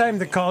best time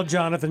to call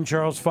Jonathan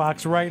Charles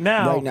Fox right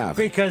now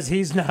because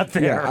he's not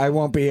there. Yeah, I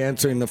won't be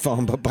answering the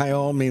phone, but by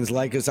all means,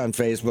 like us on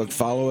Facebook,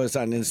 follow us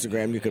on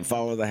Instagram. You can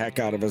follow the heck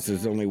out of us.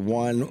 There's only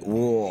one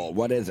rule.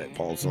 What is it,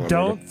 Paul Sullivan?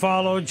 Don't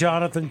follow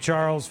Jonathan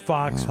Charles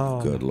Fox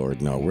home. Good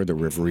Lord, no. We're the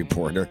River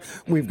Reporter.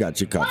 We've got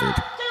you covered.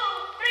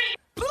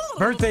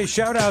 Birthday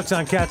shout-outs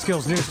on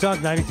Catskills News Talk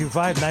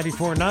 92.5,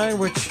 94.9,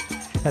 which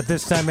at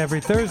this time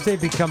every Thursday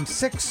becomes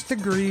 6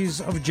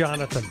 Degrees of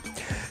Jonathan.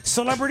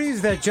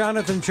 Celebrities that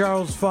Jonathan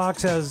Charles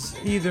Fox has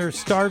either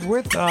starred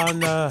with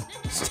on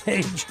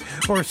stage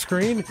or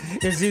screen,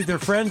 is either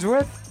friends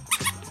with,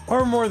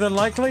 or more than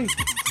likely,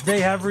 they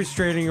have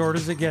restraining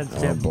orders against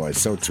him. Oh boy,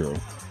 so true.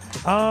 3,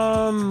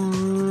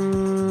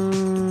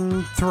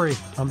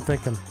 I'm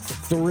thinking.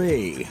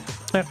 3.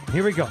 Yep,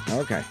 here we go.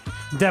 Okay.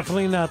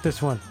 Definitely not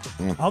this one.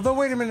 Although,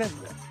 wait a minute.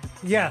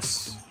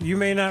 Yes, you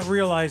may not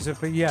realize it,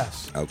 but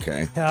yes.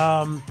 Okay.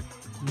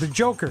 The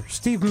Joker,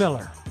 Steve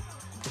Miller,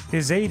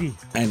 is 80.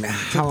 And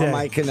how today. am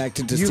I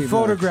connected to You Steve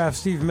Miller? photographed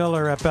Steve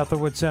Miller at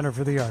Bethelwood Center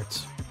for the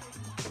Arts.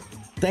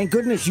 Thank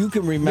goodness you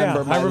can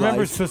remember my I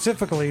remember life.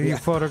 Specifically you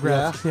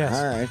photographed. Yeah?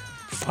 Yes.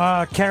 All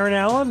right. Karen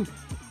Allen,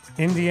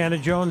 Indiana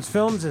Jones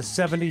Films, is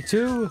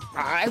 72.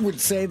 I would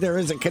say there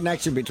is a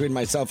connection between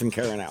myself and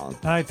Karen Allen.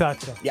 I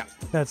thought so. Yeah.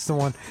 That's the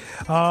one.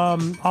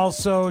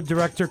 Also,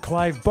 director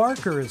Clive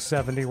Barker is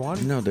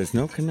 71. No, there's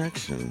no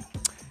connection.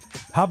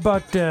 How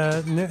about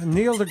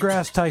Neil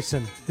deGrasse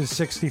Tyson is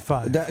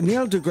 65?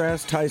 Neil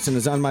deGrasse Tyson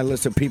is on my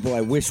list of people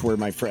I wish were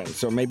my friends,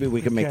 so maybe we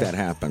can make that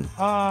happen.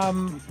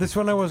 This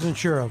one I wasn't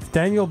sure of.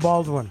 Daniel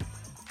Baldwin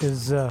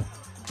is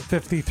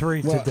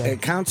 53 today.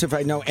 It counts if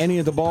I know any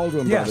of the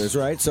Baldwin brothers,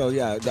 right? So,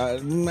 yeah,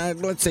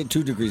 let's say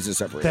 2 degrees of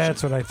separation.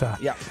 That's what I thought.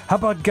 Yeah. How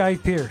about Guy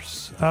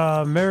Pearce?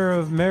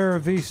 Mayor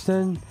of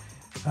Easton,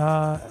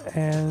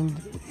 and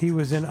he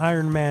was in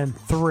Iron Man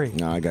 3.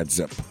 No, I got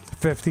zip.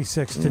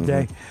 56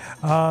 today.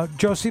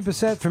 Josie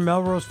Bissett from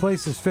Melrose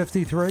Place is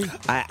 53.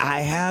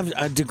 I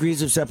have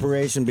degrees of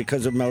separation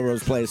because of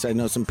Melrose Place. I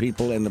know some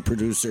people and the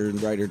producer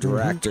and writer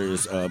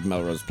directors of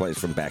Melrose Place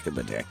from back in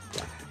the day.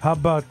 How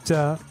about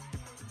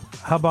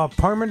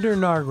Parminder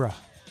Nagra?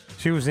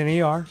 She was in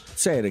ER.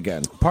 Say it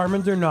again.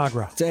 Parminder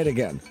Nagra. Say it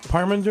again.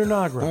 Parminder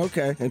Nagra.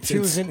 Okay. She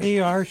was in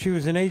ER. She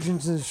was in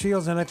Agents of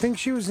S.H.I.E.L.D., and I think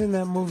she was in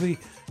that movie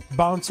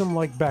Bounce 'Em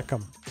Like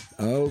Beckham.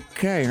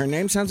 Okay. Her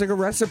name sounds like a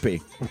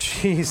recipe.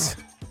 She's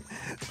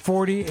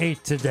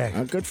 48 today.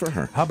 Good for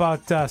her. How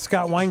about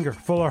Scott Weinger,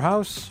 Fuller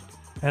House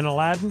and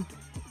Aladdin?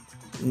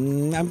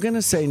 I'm going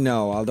to say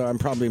no, although I'm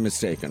probably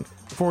mistaken.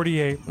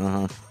 48.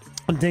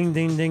 Ding,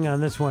 ding, ding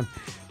on this one.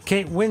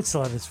 Kate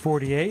Winslet is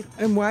 48.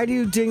 And why do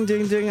you ding,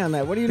 ding, ding on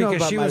that? What do you know about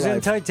my life? Because she was in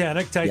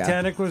Titanic.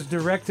 Titanic was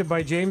directed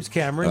by James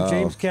Cameron.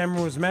 James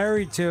Cameron was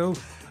married to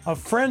a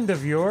friend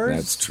of yours.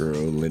 That's true.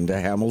 Linda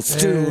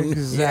Hamilton.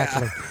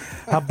 Exactly. Yeah.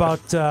 How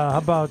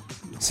about,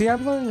 see,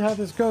 I'm learning how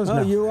this goes now.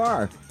 Oh, you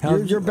are.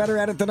 You're better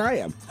at it than I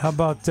am. How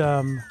about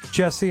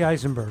Jesse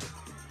Eisenberg?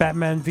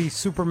 Batman v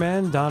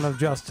Superman, Dawn of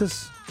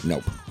Justice.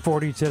 Nope.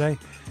 40 today.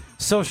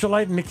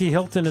 Socialite Nikki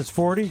Hilton is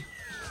 40.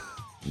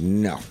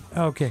 No.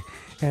 Okay.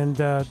 And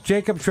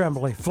Jacob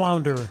Tremblay,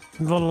 Flounder,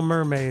 Little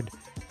Mermaid,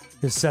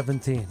 is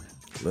 17.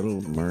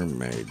 Little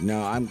Mermaid.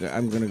 No, I'm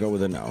going to go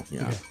with a no.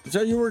 Yeah. Okay.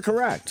 So you were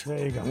correct.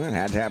 There you go. That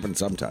had to happen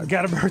sometime.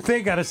 Got a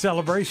birthday, got a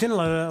celebration.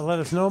 Let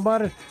us know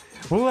about it.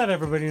 We'll let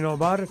everybody know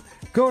about it.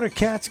 Go to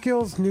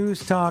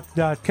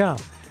CatskillsNewsTalk.com.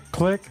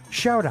 Click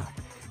Shout Out.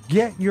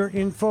 Get your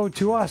info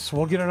to us.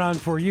 We'll get it on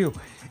for you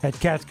at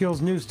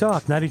Catskills News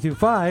Talk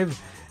 92.5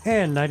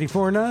 and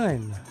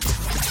 94.9.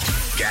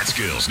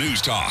 Catskills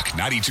News Talk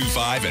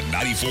 92.5 and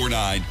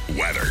 94.9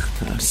 weather.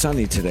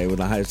 Sunny today with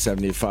a high of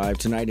 75.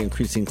 Tonight,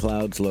 increasing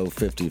clouds, low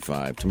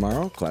 55.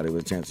 Tomorrow, cloudy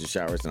with a chance of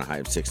showers and a high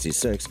of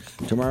 66.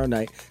 Tomorrow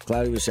night,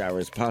 cloudy with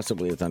showers,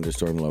 possibly a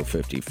thunderstorm, low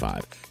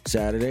 55.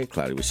 Saturday,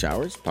 cloudy with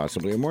showers,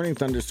 possibly a morning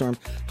thunderstorm,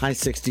 high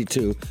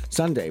 62.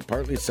 Sunday,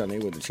 partly sunny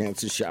with a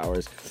chance of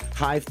showers,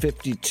 high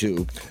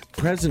 52.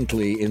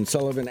 Presently in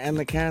Sullivan and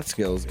the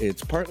Catskills,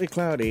 it's partly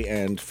cloudy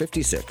and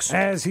 56.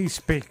 As he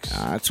speaks.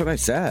 That's what I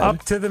said.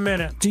 Up to the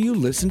minute. Do you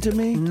listen to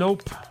me?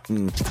 Nope.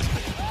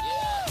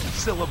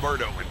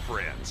 Siliberto and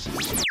Friends.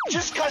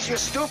 Just because you're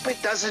stupid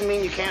doesn't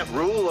mean you can't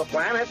rule a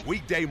planet.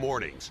 Weekday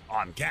mornings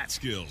on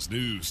Catskills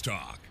News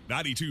Talk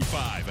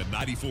 92.5 and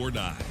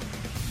 94.9.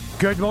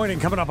 Good morning.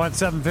 Coming up on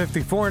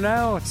 7:54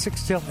 now. It's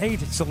 6 till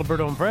 8. It's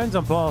Siliberto and Friends.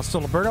 I'm Paul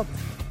Siliberto.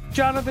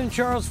 Jonathan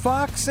Charles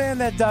Fox and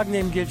that dog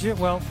named Gidget.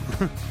 Well,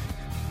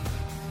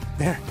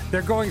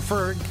 they're going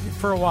for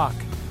a walk.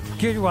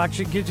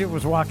 Gidget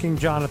was walking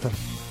Jonathan.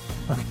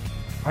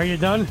 Are you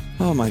done?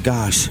 Oh, my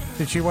gosh.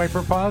 Did she wipe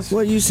her paws?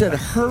 Well, you said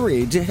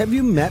hurry. Have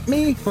you met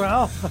me?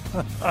 Well,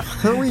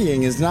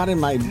 hurrying is not in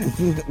my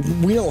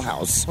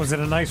wheelhouse. Was it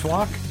a nice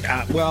walk?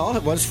 Well,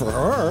 it was for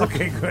her.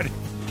 Okay, good.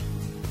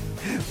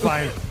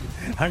 Fine.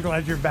 I'm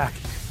glad you're back.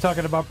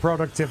 Talking about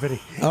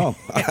productivity. Oh,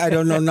 I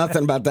don't know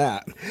nothing about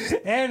that.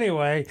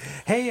 Anyway,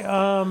 hey,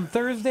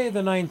 Thursday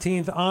the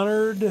 19th,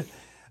 honored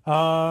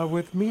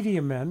with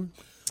Media Men,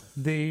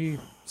 the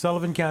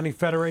Sullivan County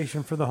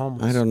Federation for the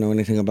Homeless. I don't know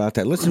anything about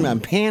that. Listen to me, I'm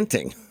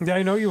panting. Yeah,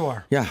 I know you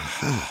are. Yeah.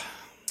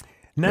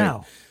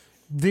 Now,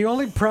 the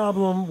only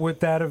problem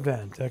with that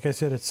event, like I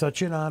said, it's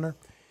such an honor.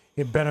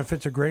 It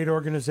benefits a great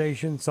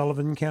organization,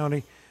 Sullivan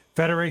County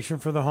Federation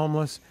for the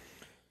Homeless.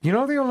 You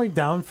know the only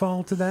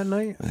downfall to that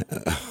night?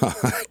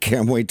 I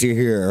can't wait to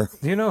hear.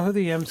 Do you know who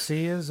the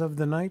MC is of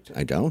the night?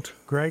 I don't.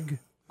 Greg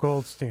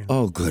Goldstein.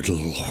 Oh, good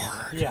Lord.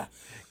 Yeah,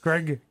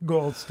 Greg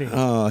Goldstein.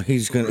 Oh,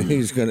 he's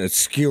gonna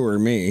skewer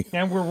me.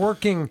 And we're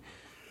working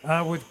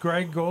with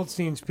Greg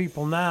Goldstein's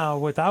people now,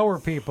 with our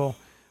people,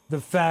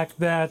 the fact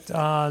that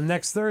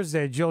next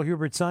Thursday, Jill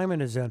Hubert Simon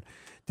is in,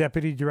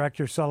 Deputy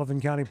Director, Sullivan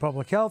County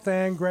Public Health,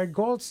 and Greg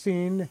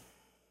Goldstein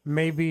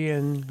may be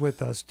in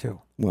with us too.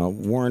 Well,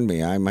 warn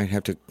me. I might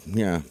have to.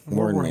 Yeah,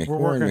 warn me.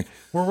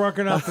 We're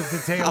working out the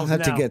details. I'll have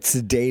now to get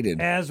sedated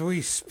as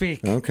we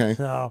speak. Okay.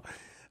 So,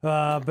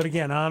 but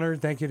again,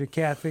 honored. Thank you to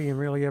Kathy and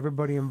really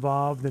everybody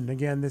involved. And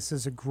again, this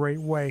is a great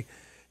way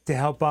to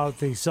help out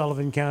the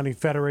Sullivan County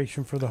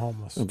Federation for the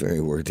Homeless. A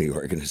very worthy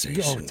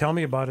organization. Oh, tell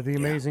me about it. The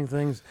amazing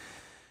things.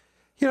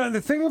 You know,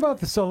 the thing about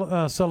the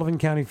Sullivan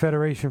County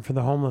Federation for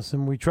the Homeless,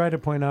 and we try to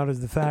point out,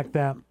 is the fact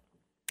that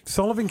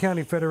Sullivan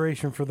County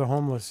Federation for the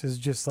Homeless is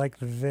just like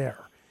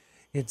there.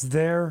 It's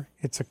there.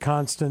 It's a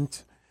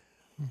constant.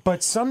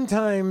 But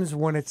sometimes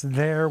when it's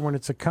there, when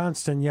it's a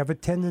constant, you have a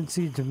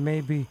tendency to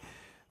maybe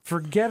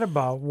forget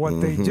about what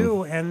they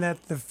do, and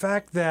that the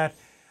fact that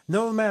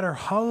no matter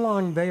how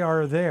long they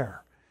are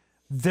there,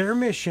 their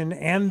mission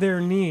and their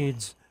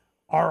needs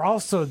are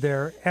also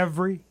there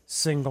every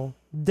single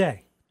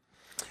day.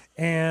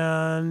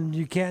 And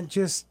you can't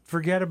just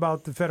forget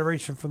about the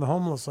Federation for the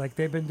Homeless, like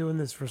they've been doing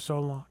this for so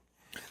long.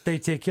 They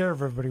take care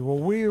of everybody. Well,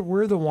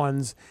 we're the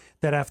ones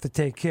that have to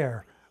take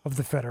care of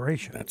the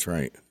Federation. That's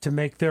right. To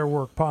make their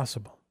work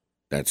possible.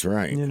 That's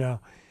right. You know,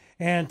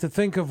 and to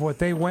think of what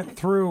they went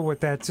through with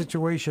that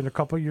situation a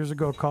couple of years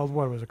ago called,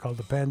 what was it called,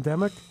 the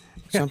pandemic?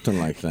 Something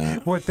like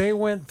that. What they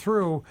went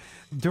through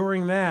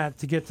during that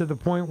to get to the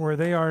point where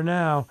they are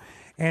now,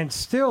 and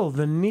still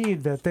the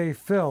need that they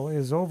fill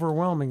is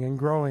overwhelming and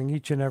growing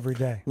each and every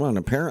day. Well, and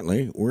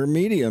apparently we're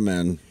media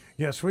men.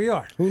 Yes, we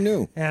are. Who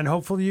knew? And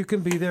hopefully you can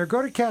be there.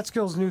 Go to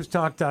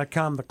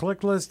CatskillsNewsTalk.com, the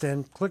click list,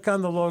 and click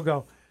on the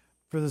logo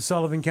for the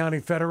Sullivan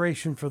County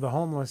Federation for the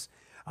Homeless.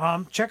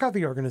 Check out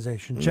the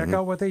organization. Check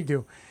out what they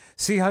do.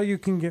 See how you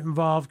can get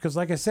involved. Because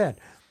like I said,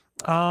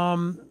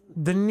 the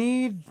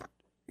need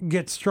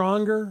gets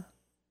stronger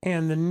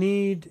and the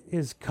need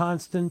is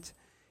constant.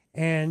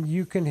 And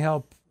you can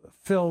help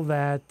fill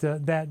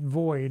that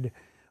void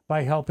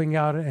by helping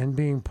out and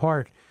being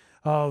part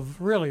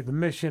of really the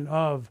mission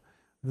of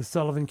the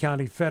Sullivan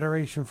County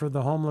Federation for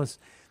the Homeless.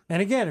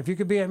 And again, if you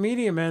could be at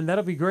Media Men,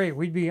 that'll be great.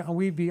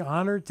 We'd be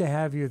honored to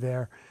have you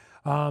there.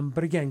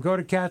 But again, go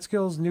to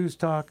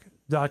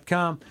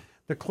CatskillsNewsTalk.com,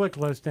 the click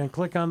list, and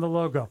click on the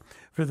logo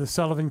for the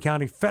Sullivan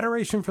County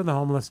Federation for the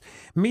Homeless.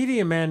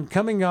 Media Men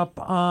coming up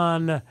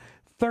on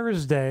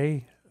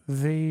Thursday,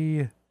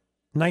 the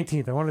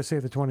 19th. I want to say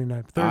the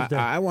 29th. Thursday.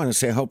 I want to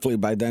say hopefully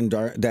by then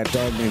that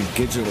dog named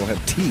Gidget will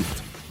have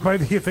teeth. Why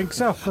do you think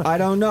so? I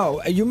don't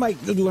know. You might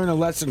learn a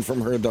lesson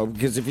from her, though,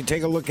 because if you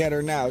take a look at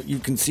her now, you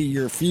can see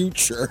your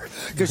future,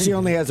 because she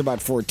only has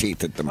about 4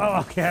 teeth at the moment. Oh,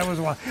 okay. I was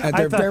one. And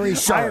they're very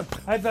sharp.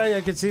 I thought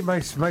I could see my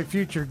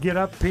future. Get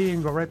up, pee,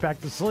 and go right back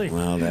to sleep.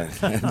 Well,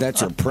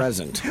 that's your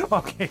present.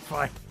 Okay,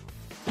 fine.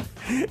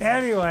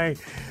 Anyway,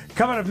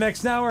 coming up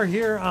next hour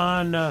here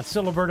on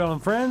Siliberto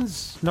and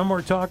Friends. No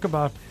more talk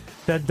about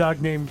that dog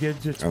named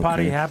Gidget's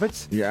potty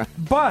habits. Yeah.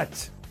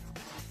 But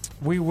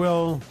we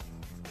will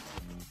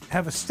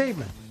have a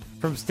statement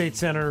from State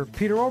Senator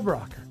Peter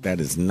Oberacker.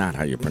 That is not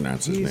how you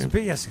pronounce his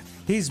name. Yes,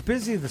 he's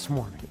busy this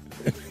morning.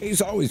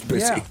 He's always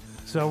busy. Yeah.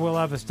 So we'll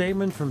have a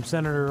statement from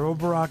Senator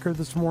Oberacker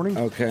this morning.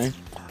 Okay.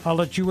 I'll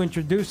let you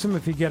introduce him.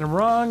 If you get him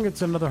wrong,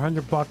 it's another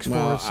 $100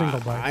 for a single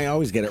bite. I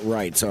always get it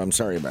right, so I'm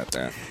sorry about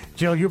that.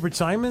 Jill Hubert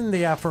Simon,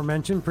 the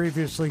aforementioned,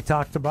 previously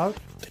talked about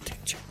the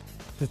tick chick.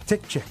 The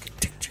tick chick.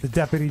 The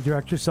Deputy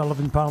Director,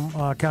 Sullivan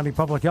County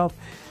Public Health,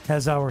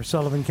 has our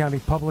Sullivan County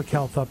Public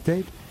Health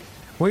update.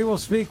 We will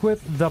speak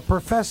with the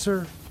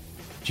Professor,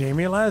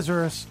 Jaime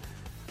Lazarus,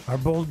 our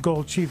Bold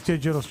Gold Chief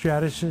Digital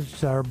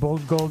Strategist, our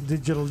Bold Gold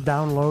Digital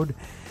Download.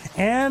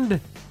 And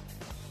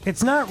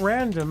it's not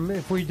random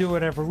if we do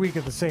it every week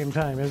at the same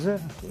time, is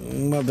it?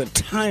 Well, the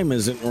time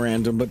isn't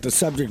random, but the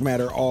subject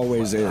matter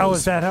always is. Oh,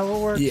 is that how it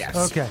works? Yes.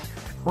 Okay.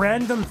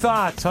 Random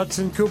Thoughts,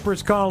 Hudson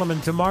Cooper's column,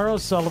 and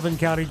tomorrow's Sullivan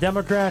County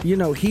Democrat. You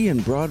know, he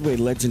and Broadway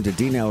legend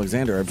Dean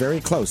Alexander are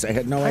very close. I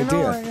had no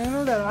idea. I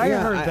know that. I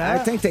heard that.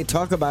 I think they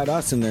talk about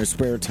us in their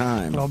spare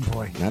time. Oh,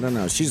 boy. I don't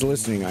know. She's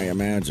listening, I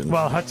imagine.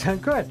 Well, Hudson,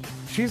 good.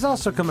 She's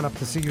also coming up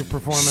to see you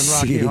perform in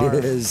Rocky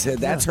Horror. She is.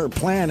 That's her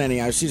plan,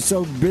 anyhow. She's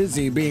so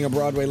busy being a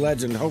Broadway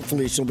legend.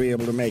 Hopefully she'll be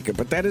able to make it.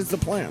 But that is the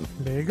plan.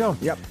 There you go.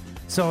 Yep.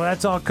 So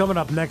that's all coming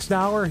up next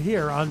hour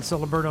here on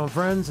Siliberto and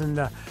Friends.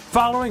 And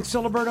following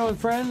Siliberto and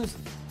Friends,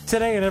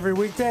 today and every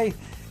weekday,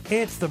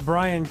 it's the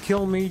Brian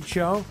Kilmeade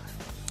Show.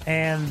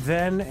 And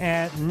then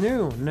at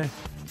noon,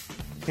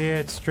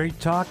 it's Straight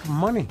Talk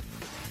Money,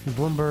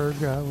 Bloomberg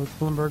with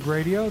Bloomberg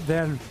Radio.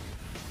 Then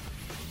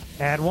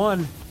at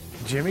 1,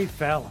 Jimmy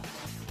Fallon,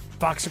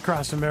 Fox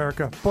Across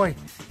America. Boy,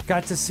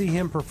 got to see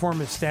him perform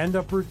his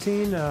stand-up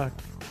routine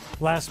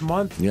last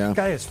month. Yeah.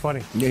 Guy is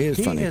funny. Yeah, he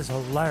is funny. He is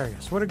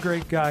hilarious. What a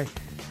great guy.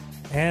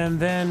 And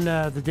then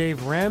the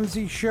Dave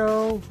Ramsey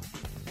Show,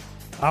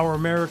 Our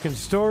American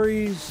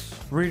Stories,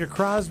 Rita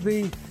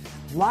Crosby.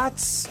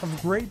 Lots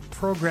of great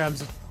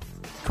programs,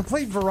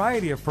 complete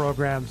variety of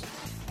programs.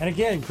 And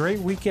again, great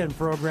weekend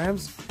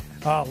programs.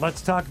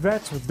 Let's Talk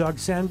Vets with Doug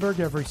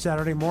Sandberg every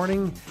Saturday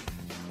morning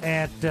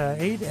at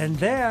 8. And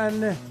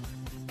then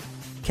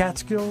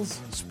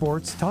Catskills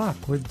Sports Talk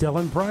with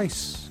Dylan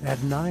Price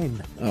at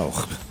 9. Oh,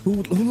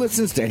 who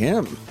listens to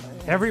him?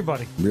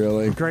 Everybody.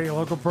 Really? Great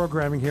local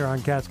programming here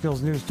on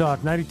Catskills News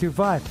Talk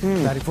 92.5,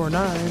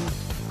 94.9.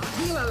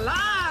 Feel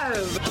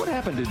alive! What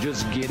happened to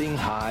just getting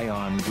high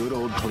on good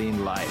old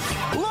clean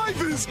life? Life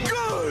is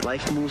good!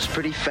 Life moves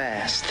pretty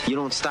fast. You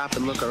don't stop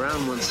and look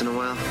around once in a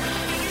while,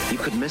 you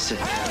could miss it.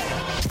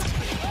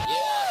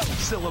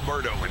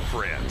 Siliberto and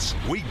Friends,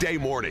 weekday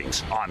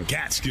mornings on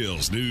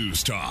Catskills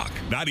News Talk,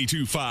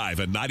 92.5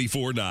 and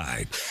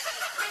 94.9.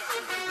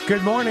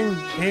 Good morning.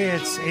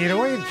 It's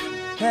 8:08.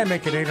 And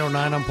make it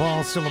 8:09. I'm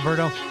Paul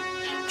Siliberto.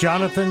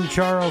 Jonathan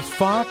Charles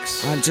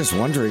Fox. I'm just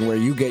wondering where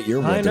you get your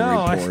weather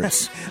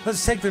reports.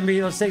 Let's take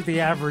the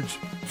average.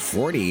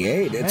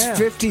 48. It's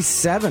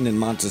 57 in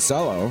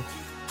Monticello,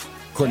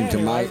 according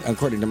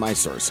to my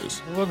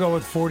sources. We'll go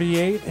with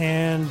 48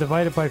 and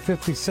divide it by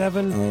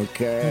 57.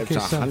 Okay,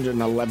 it's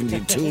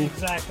 111.2.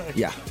 Exactly.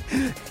 Yeah.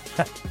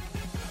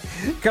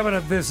 Coming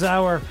up this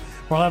hour,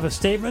 we'll have a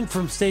statement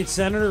from State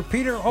Senator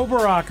Peter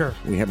Oberacker.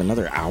 We have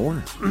another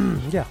hour?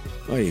 Yeah.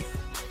 Oy.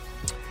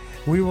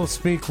 We will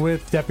speak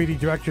with Deputy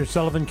Director,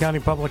 Sullivan County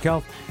Public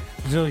Health,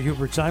 Jill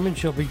Hubert Simon.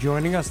 She'll be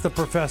joining us. The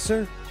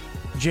Professor,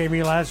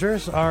 Jaime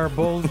Lazarus, our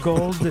Bold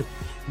Gold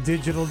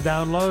Digital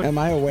Download. Am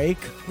I awake?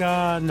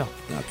 No.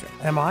 Okay.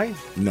 Am I?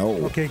 No.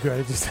 Okay, good.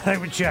 I just thought I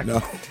would check.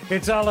 No.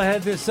 It's all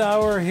ahead this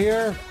hour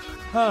here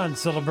on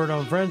Siliberto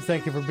and Friends.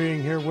 Thank you for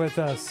being here with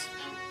us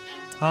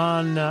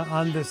on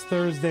this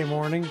Thursday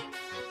morning.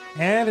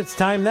 And it's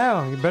time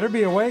now. You better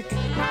be awake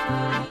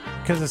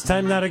because it's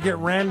time now to get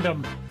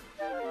random.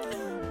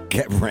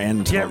 Get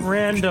random. Get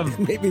random.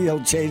 Maybe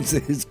he'll change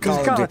his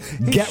column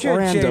to Get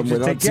Random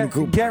with Hudson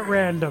Cooper. Get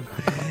Random.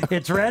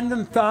 It's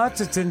Random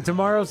Thoughts. It's in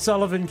tomorrow's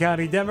Sullivan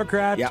County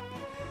Democrat. Yep.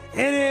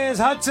 It is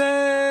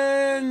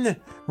Hudson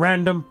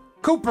Random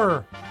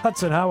Cooper.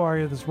 Hudson, how are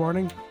you this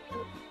morning?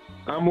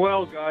 I'm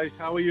well, guys.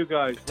 How are you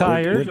guys?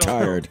 Tired. We're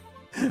tired.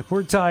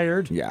 We're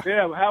tired. Yeah.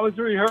 Yeah. How is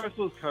the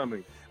rehearsals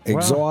coming?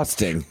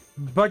 Exhausting.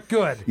 But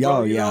good.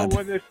 Oh, yeah.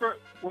 When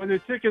the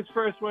tickets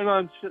first went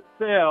on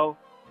sale,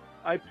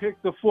 I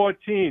picked the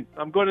 14th.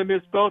 I'm going to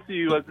miss both of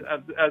you as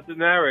the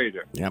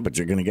narrator. Yeah, but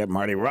you're going to get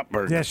Marty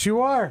Ruppert. Yes,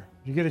 you are.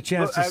 You get a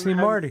chance to see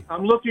Marty.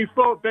 I'm looking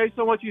forward, based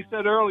on what you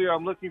said earlier,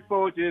 I'm looking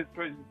forward to his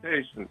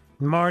presentation.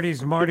 Marty's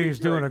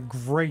doing a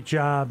great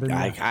job.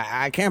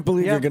 I can't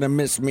believe you're going to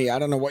miss me. I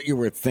don't know what you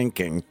were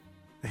thinking.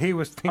 He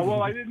was thinking.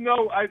 Well, I didn't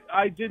know.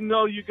 I didn't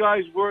know you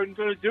guys weren't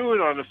going to do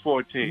it on the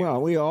 14th.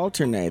 Well, we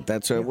alternate.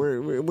 That's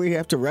we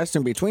have to rest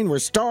in between. We're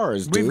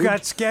stars, dude. We've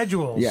got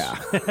schedules. Yeah.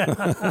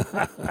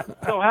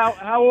 So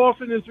how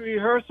often is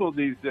rehearsal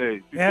these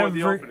days before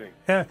the opening?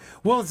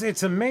 Well,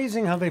 it's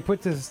amazing how they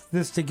put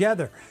this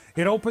together.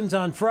 It opens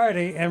on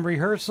Friday, and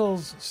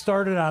rehearsals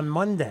started on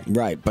Monday.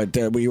 Right, but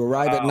we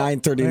arrive at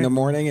 9:30 in the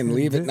morning and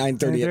leave at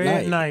 9:30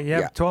 at night.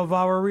 Yeah,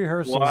 12-hour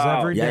rehearsals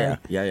every day.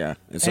 Yeah.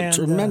 It's a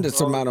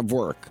tremendous amount of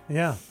work.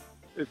 Yeah.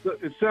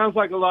 It sounds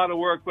like a lot of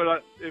work,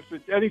 but if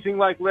it's anything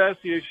like last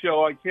year's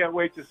show, I can't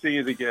wait to see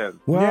it again.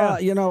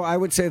 Well, I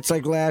would say it's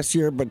like last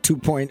year, but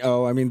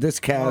 2.0. I mean, this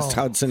cast,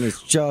 Hudson,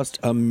 is just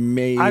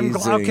amazing.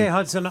 Okay,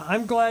 Hudson,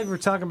 I'm glad we're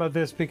talking about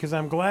this because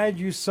I'm glad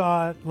you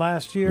saw it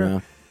last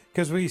year.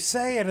 Because we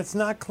say it, it's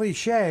not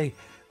cliche.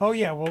 Oh,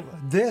 yeah, well,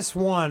 this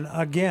one,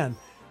 again,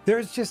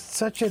 there's just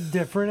such a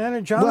different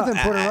energy. Jonathan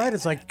put it right.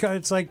 It's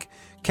like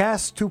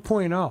Cast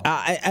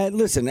 2.0.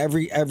 Listen,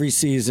 every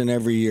season,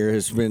 every year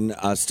has been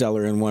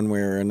stellar in one way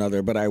or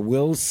another. But I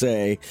will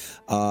say,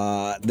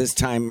 this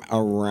time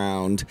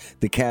around,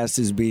 the cast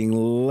is being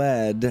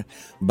led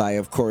by,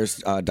 of course,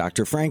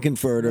 Dr.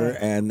 Frankenfurter,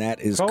 and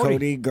that is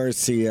Cody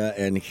Garcia,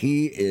 and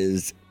he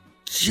is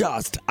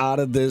just out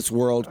of this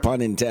world,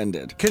 pun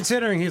intended.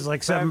 Considering he's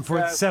like 7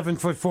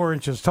 foot 4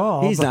 inches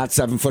tall. He's not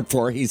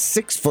 7'4", he's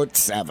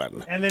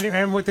 6'7".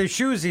 And with his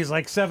shoes, he's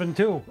like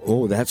 7'2".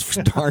 Oh, that's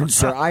darn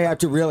sure. I have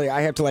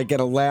to like get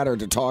a ladder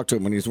to talk to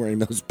him when he's wearing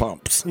those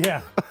pumps.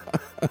 Yeah.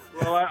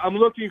 Well, I'm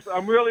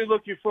really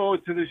looking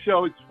forward to the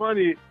show. It's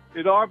funny.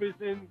 It offers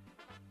in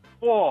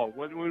fall.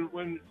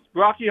 When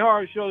Rocky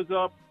Horror shows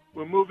up,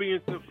 we're moving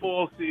into the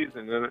fall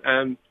season,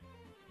 and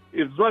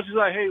as much as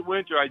I hate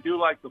winter, I do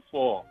like the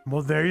fall.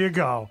 Well, there you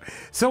go.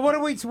 So what are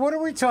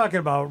we talking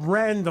about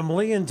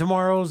randomly in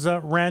tomorrow's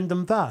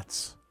Random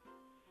Thoughts?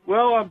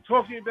 Well, I'm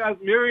talking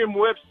about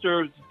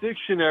Merriam-Webster's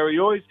dictionary. He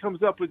always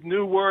comes up with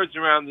new words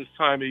around this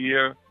time of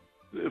year,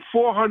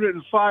 400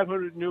 and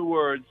 500 new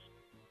words.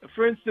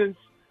 For instance,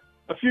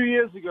 a few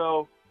years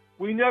ago,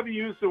 we never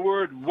used the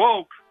word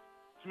woke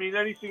to mean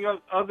anything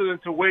other than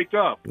to wake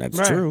up.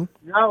 That's true.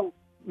 Now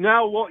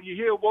you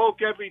hear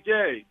woke every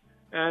day.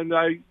 And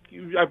I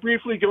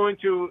briefly go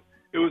into,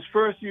 it was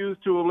first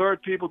used to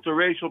alert people to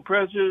racial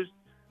pressures.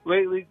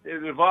 Lately,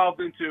 it evolved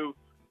into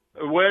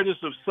awareness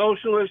of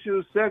social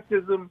issues,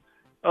 sexism,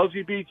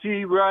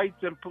 LGBT rights,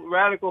 and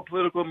radical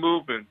political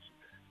movements.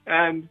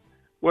 And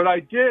what I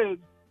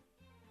did,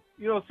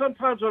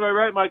 sometimes when I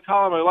write my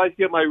column, I like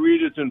to get my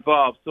readers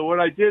involved. So what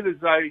I did is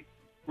I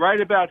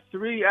write about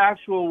 3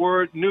 actual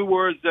new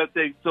words that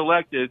they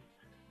selected,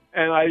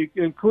 and I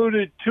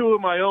included 2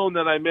 of my own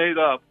that I made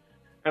up.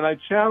 And I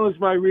challenge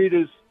my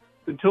readers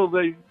until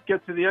they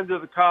get to the end of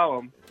the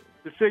column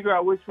to figure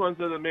out which ones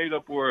are the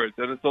made-up words,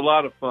 and it's a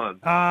lot of fun.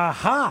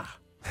 Aha!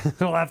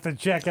 We'll have to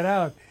check it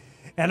out.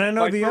 And I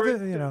know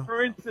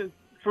For instance,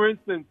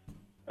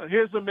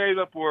 here's a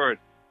made-up word: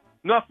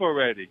 "Nuff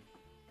already."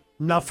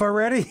 Nuff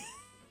already?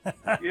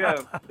 Yeah,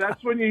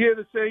 that's when you hear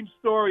the same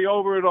story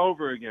over and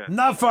over again.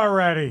 Enough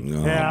already.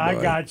 Oh, I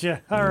boy. got you.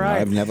 All right.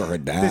 I've never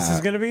heard that. This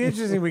is going to be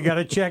interesting. We got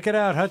to check it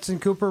out. Hudson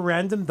Cooper,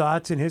 Random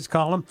Thoughts in his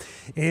column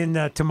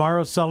in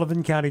tomorrow's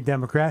Sullivan County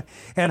Democrat.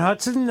 And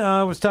Hudson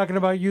was talking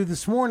about you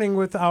this morning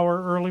with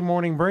our early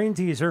morning brain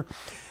teaser.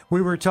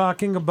 We were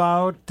talking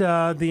about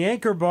the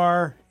Anchor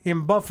Bar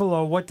in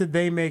Buffalo. What did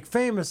they make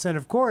famous? And,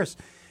 of course,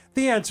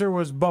 the answer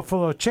was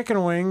buffalo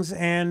chicken wings,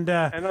 and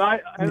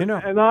I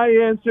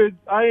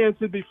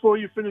answered before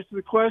you finished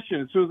the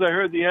question. As soon as I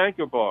heard the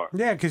Anchor Bar.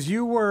 Yeah, because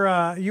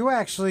you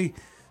actually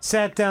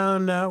sat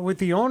down with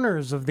the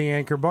owners of the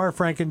Anchor Bar,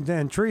 Frank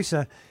and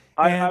Teresa.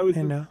 I was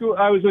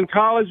in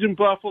college in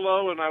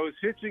Buffalo, and I was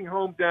hitching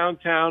home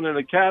downtown, and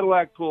a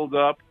Cadillac pulled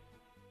up,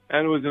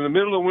 and it was in the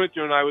middle of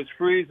winter, and I was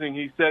freezing.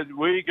 He said,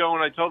 "Where are you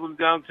going?" I told him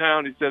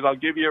downtown. He said, "I'll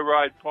give you a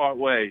ride part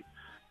way."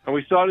 And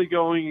we started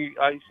going.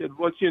 I said,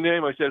 "What's your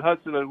name?" I said,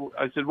 "Hudson."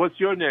 I said, "What's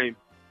your name?"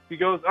 He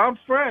goes, "I'm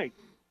Frank."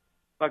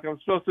 Like I'm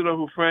supposed to know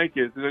who Frank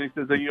is. And then he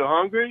says, "Are you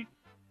hungry?"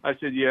 I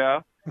said,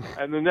 "Yeah."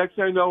 And the next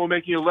thing I know, we're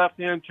making a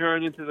left-hand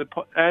turn into the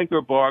Anchor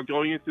Bar,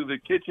 going into the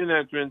kitchen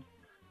entrance.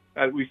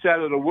 We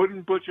sat at a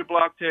wooden butcher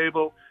block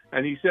table,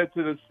 and he said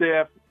to the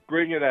staff,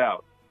 "Bring it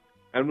out."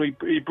 And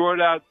he brought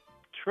out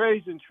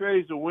trays and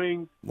trays of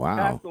wings. Wow.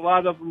 Passed a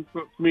lot of them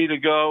for me to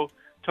go.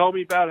 Told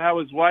me about how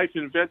his wife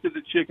invented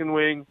the chicken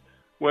wing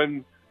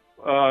when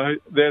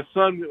their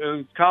son and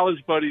his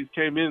college buddies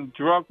came in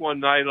drunk one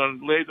night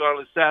late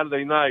on a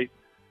Saturday night,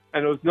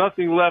 and there was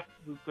nothing left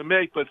to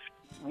make but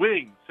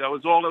wings. That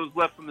was all that was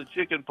left from the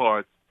chicken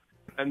parts.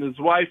 And his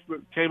wife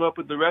came up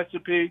with the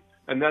recipe,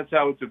 and that's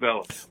how it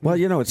developed. Well,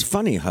 it's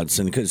funny,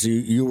 Hudson, because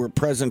you were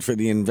present for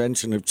the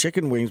invention of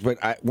chicken wings, but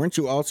weren't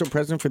you also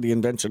present for the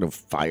invention of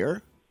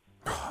fire?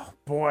 Oh,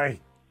 boy.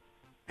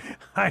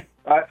 I'm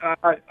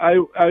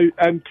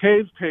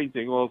cave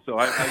painting also.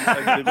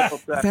 I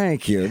developed that.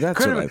 Thank you. That's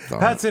what I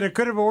thought. Hudson, it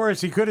could have been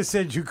worse. He could have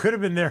said you could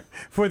have been there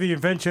for the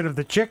invention of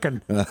the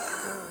chicken.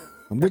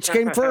 Which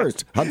came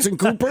first, Hudson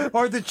Cooper?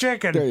 Or the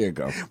chicken? There you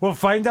go. We'll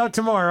find out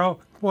tomorrow.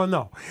 Well,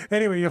 no.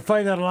 Anyway, you'll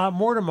find out a lot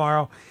more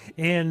tomorrow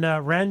in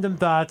Random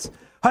Thoughts.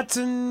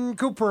 Hudson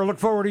Cooper, look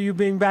forward to you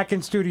being back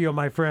in studio,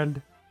 my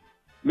friend.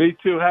 Me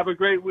too. Have a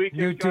great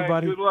weekend, you too, guys.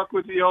 buddy. Good luck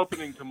with the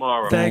opening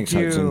tomorrow. Thanks,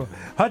 you. Hudson.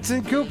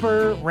 Hudson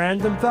Cooper,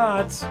 Random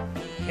Thoughts,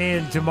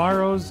 in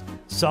tomorrow's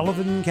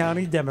Sullivan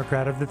County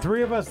Democrat. Of the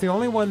three of us, the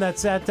only one that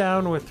sat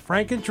down with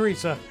Frank and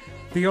Teresa,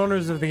 the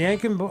owners of the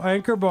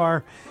Anchor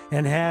Bar,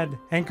 and had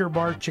Anchor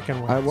Bar chicken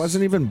wings. I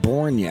wasn't even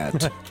born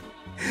yet.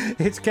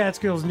 It's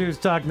Catskills News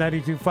Talk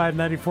 92.5,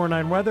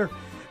 94.9 weather.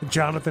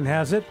 Jonathan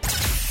has it.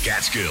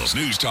 Catskills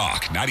News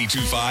Talk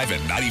 92.5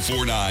 and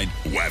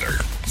 94.9 weather.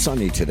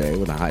 Sunny today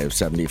with a high of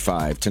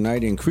 75.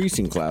 Tonight,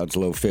 increasing clouds,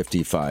 low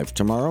 55.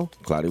 Tomorrow,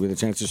 cloudy with a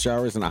chance of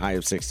showers and a high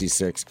of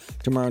 66.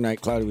 Tomorrow night,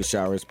 cloudy with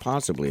showers,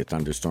 possibly a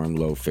thunderstorm,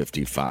 low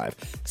 55.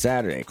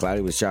 Saturday,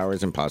 cloudy with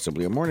showers and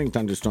possibly a morning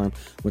thunderstorm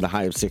with a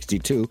high of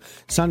 62.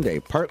 Sunday,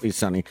 partly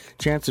sunny,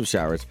 chance of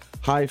showers,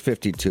 high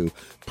 52.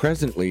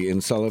 Presently in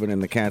Sullivan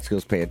and the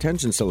Catskills, pay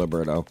attention,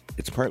 Siliberto.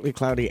 It's partly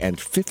cloudy and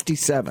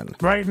 57.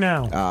 Right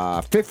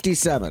now.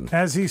 57.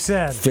 As he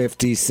said.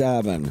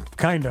 57.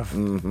 Kind of.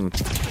 Mm-hmm.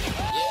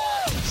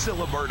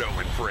 Siliberto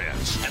and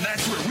Friends. And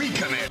that's where we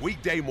come in.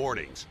 Weekday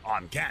mornings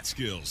on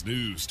Catskills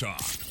News Talk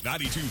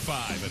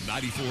 92.5 and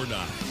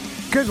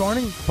 94.9. Good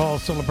morning. Paul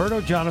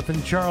Siliberto,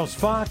 Jonathan Charles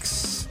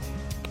Fox.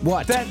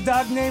 What? That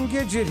dog named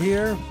Gidget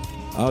here.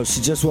 Oh,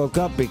 she just woke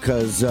up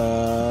because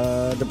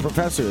the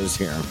professor is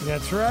here.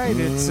 That's right.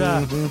 It's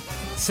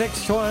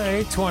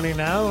 8:20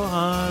 now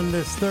on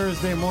this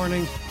Thursday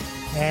morning.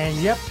 And,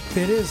 yep,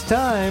 it is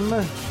time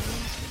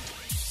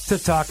to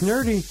talk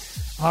nerdy.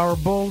 Our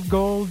bold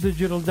gold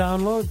digital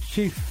download,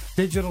 chief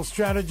digital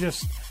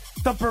strategist,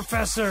 the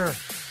professor,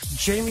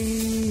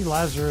 Jaime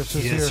Lazarus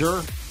is here. Yes,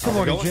 sir. Good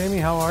morning, Jaime.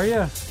 How are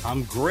you?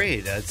 I'm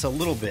great. It's a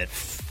little bit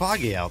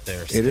foggy out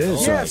there. It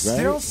is, yeah, right?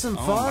 still some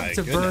fog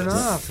to burn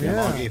off.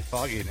 Yeah.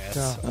 Fogginess.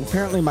 Yeah.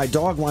 Apparently, my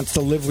dog wants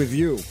to live with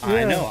you.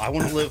 I know. I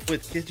want to live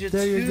with Gidget.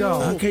 There you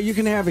go. Okay, you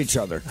can have each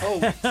other.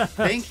 Oh,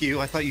 thank you.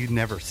 I thought you'd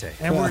never say.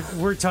 And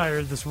we're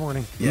tired this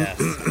morning. Yes.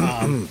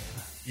 I'm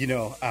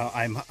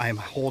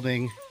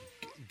holding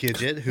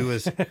Gidget, who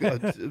is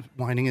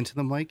whining into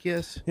the mic.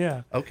 Yes.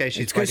 Yeah. Okay.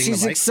 She's because biting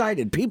she's the mic.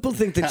 excited. People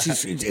think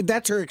that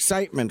that's her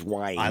excitement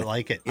whine. I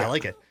like it. Yeah. I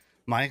like it.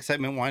 My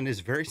excitement whine is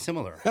very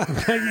similar.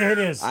 It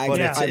is. But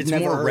it's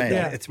more red.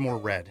 That. It's more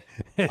red.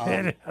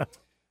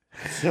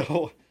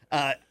 So,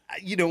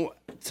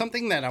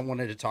 something that I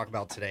wanted to talk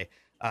about today,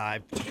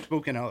 I've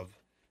spoken of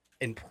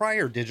in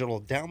prior digital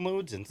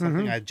downloads and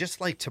something I'd just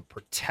like to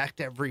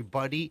protect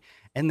everybody.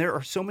 And there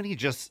are so many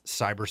just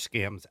cyber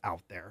scams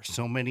out there.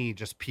 So many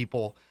just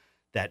people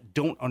that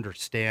don't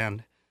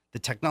understand the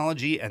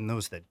technology and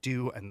those that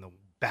do, and the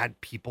bad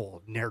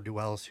people,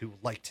 ne'er-do-wells who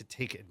like to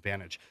take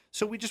advantage.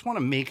 So we just want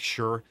to make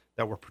sure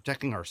that we're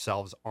protecting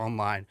ourselves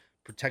online,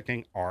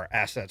 protecting our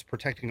assets,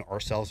 protecting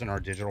ourselves in our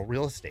digital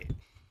real estate.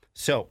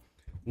 So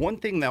one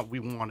thing that we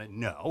want to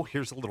know,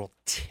 here's a little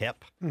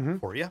tip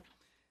for you.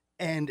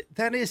 And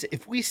that is,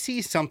 if we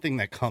see something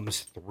that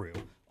comes through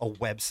a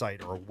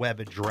website or a web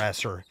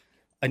address or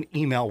an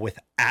email with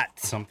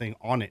 @something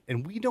on it,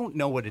 and we don't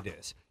know what it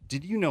is.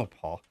 Did you know,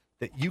 Paul,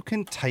 that you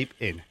can type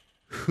in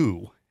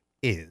 "who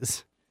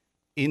is"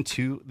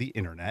 into the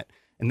internet,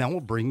 and that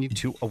will bring you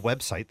to a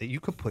website that you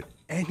could put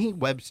any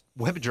web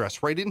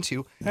address right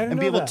into and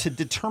be able to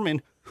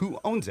determine who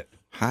owns it.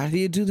 How do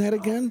you do that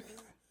again?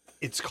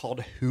 It's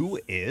called Who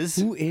Is.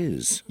 Who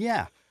is?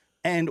 Yeah.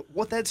 And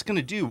what that's going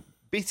to do,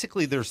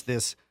 basically there's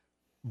this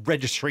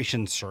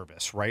registration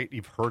service, right?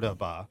 You've heard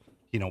of,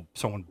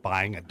 someone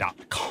buying a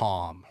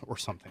 .com or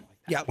something like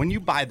that. Yeah. When you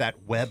buy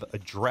that web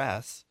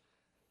address,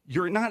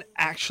 you're not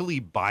actually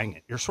buying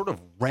it. You're sort of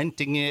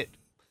renting it,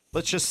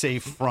 let's just say,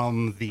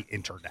 from the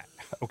internet,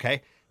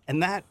 okay?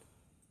 And that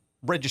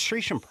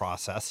registration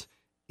process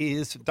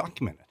is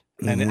documented,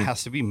 and it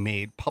has to be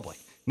made public.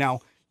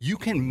 Now, you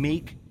can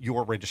make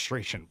your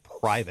registration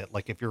private,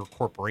 like if you're a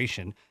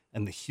corporation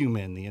and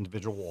the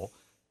individual,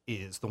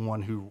 is the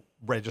one who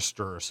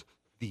registers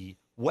the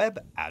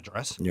web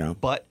address,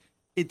 but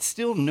it's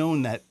still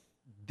known that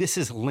this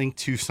is linked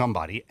to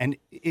somebody, and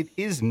it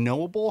is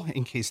knowable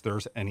in case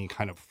there's any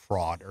kind of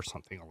fraud or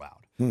something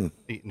allowed,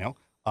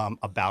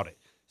 about it.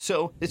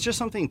 So it's just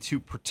something to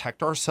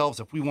protect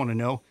ourselves if we want to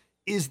know,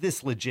 is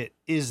this legit?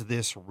 Is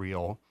this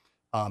real?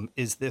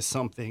 Is this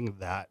something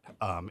that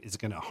is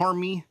going to harm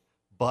me?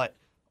 But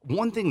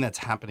one thing that's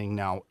happening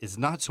now is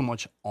not so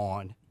much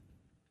on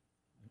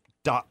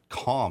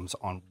 .coms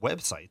on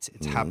websites.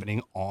 It's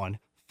happening on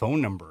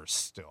phone numbers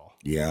still.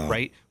 Yeah.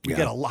 Right? We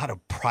get a lot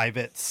of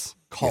private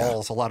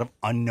calls, a lot of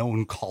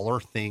unknown caller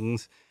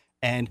things.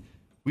 And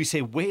we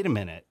say, wait a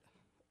minute,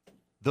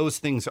 those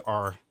things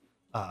are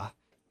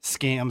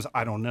scams.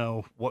 I don't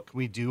know. What can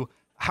we do?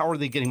 How are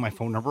they getting my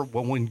phone number?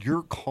 Well, when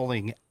you're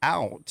calling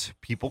out,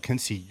 people can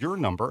see your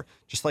number,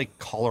 just like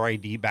caller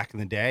ID back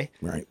in the day.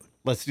 Right.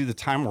 Let's do the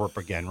time warp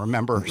again.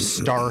 Remember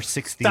star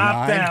 69?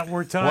 Stop that.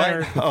 We're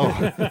tired. What?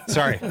 Oh,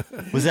 sorry.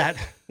 Was that?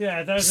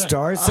 Yeah, that's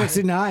Star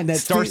 69.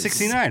 That's Star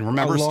 69.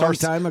 Remember a long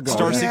time ago.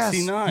 Star Yes.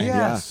 69.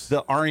 Yes.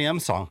 The REM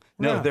song.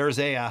 No, Yeah. there's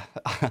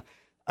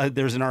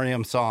there's an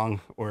REM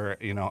song where,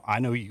 I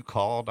know you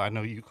called,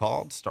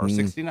 Star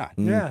 69.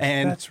 Yeah,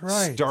 And that's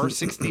right. Star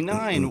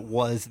 69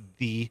 was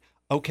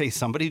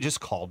somebody just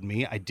called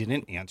me. I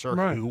didn't answer.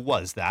 Right. Who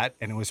was that?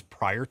 And it was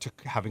prior to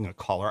having a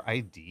caller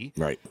ID.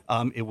 Right.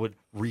 It would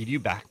read you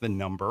back the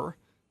number.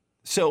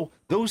 So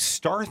those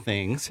star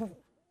things,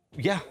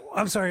 yeah.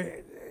 I'm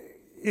sorry.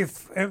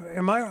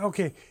 am I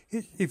okay?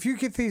 If you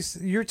get these,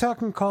 you're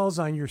talking calls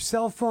on your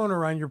cell phone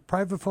or on your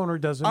private phone, or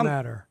does it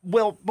matter?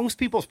 Well, most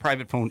people's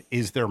private phone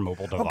is their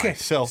mobile device. Okay,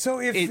 so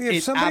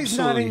if somebody's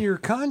not in your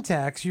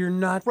contacts, you're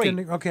not right.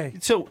 going to. Okay,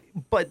 so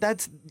but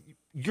that's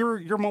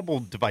your mobile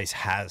device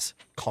has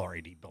caller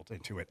ID built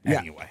into it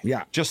anyway.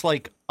 Yeah, just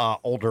like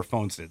older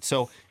phones did.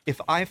 So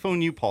if I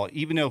phone you, Paul,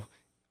 even though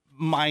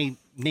my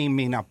name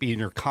may not be in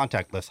your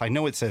contact list, I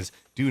know it says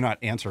 "Do not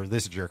answer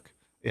this jerk"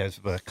 as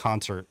the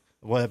concert.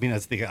 Well, I mean,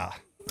 as the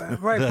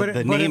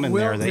the name in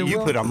there that you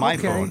put on my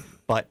phone.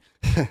 But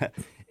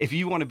if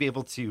you want to be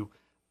able to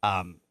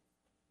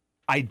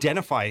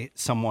identify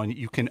someone,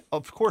 you can,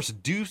 of course,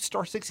 do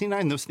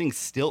 *69. Those things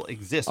still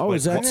exist. Oh,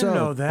 is that I didn't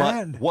know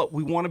that. But what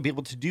we want to be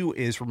able to do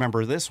is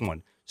remember this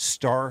one,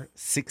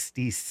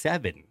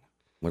 *67.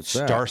 What's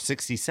that?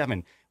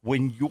 *67.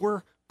 When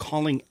you're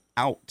calling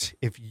out,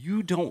 if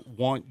you don't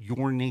want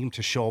your name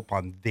to show up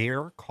on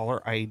their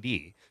caller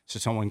ID, so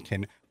someone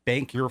can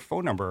bank your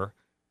phone number,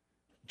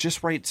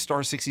 just write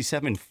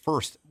 *67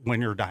 first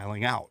when you're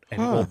dialing out,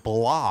 and it will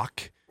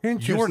block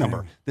your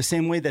number. The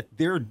same way that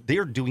they're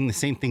doing the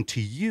same thing to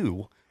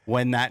you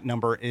when that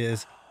number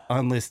is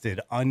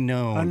unlisted,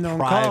 unknown private.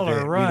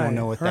 Caller, right, we don't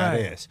know what that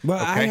is. Well,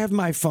 I have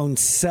my phone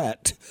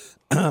set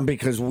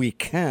because we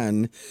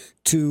can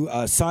to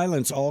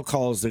silence all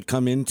calls that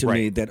come into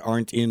me that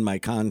aren't in my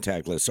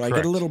contact list. So I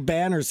get a little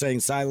banner saying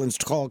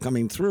silenced call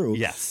coming through.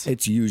 Yes.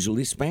 It's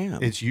usually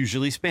spam. It's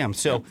usually spam.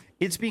 So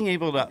it's being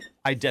able to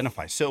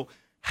identify. So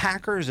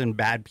hackers and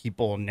bad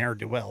people and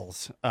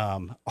ne'er-do-wells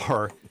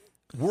are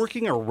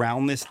working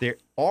around this. They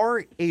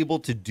are able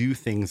to do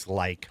things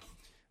like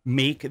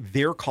make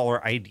their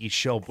caller ID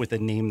show up with a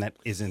name that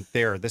isn't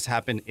there. This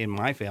happened in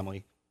my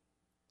family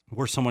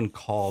where someone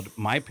called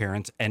my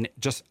parents and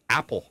just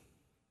Apple,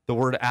 the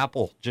word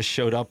Apple just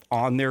showed up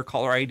on their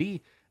caller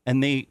ID,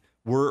 and they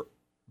were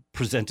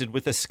presented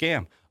with a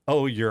scam.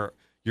 Oh, your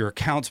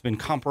account's been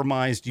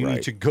compromised. You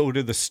need to go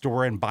to the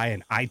store and buy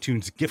an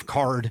iTunes gift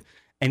card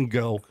and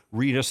go,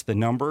 read us the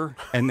number.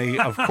 And they,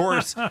 of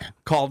course,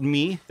 called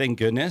me, thank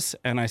goodness.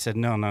 And I said,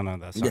 no,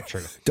 that's not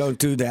true. Don't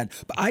do that.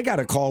 But I got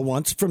a call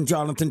once from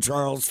Jonathan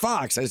Charles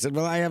Fox. I said,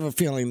 well, I have a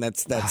feeling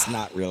that's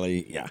not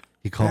really,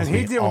 He calls me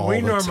he did all what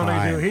we the normally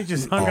time. do. He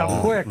just hung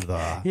up quick.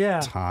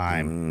 The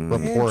time.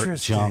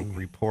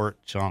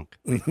 Report junk.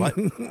 What?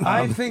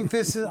 I think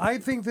this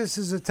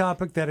is a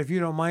topic that, if you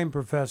don't mind,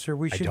 Professor,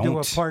 we should do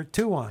a part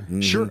 2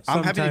 on. Sure.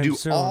 I'm happy to do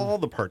soon. all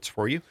the parts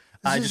for you.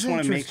 I just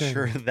want to make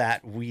interesting. sure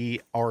that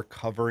we are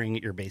covering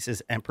your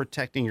bases and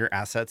protecting your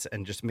assets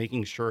and just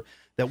making sure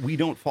that we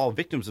don't fall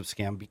victims of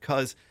scam,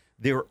 because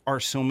there are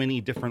so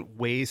many different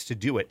ways to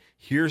do it.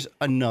 Here's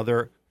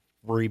another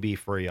freebie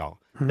for y'all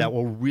that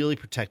will really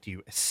protect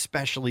you,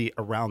 especially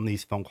around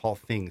these phone call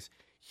things.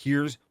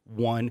 Here's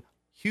one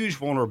huge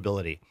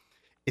vulnerability.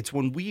 It's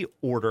when we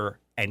order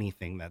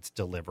anything that's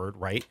delivered,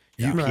 right?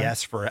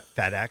 UPS for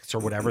FedEx or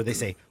whatever, they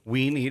say,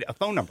 we need a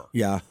phone number.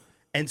 Yeah.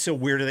 And so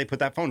where do they put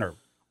that phone number?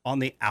 On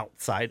the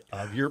outside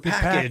of your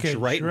package,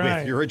 right?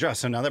 With your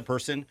address. Another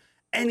person,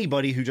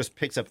 anybody who just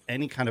picks up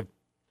any kind of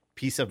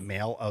piece of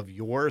mail of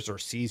yours or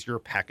sees your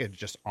package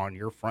just on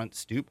your front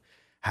stoop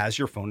has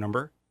your phone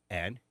number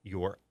and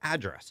your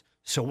address.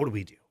 So what do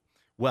we do?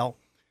 Well,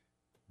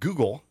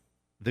 Google,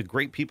 the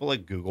great people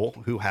at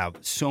Google who have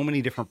so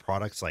many different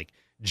products like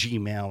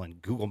Gmail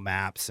and Google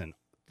Maps and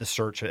the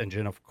search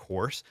engine, of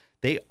course,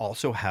 they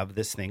also have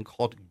this thing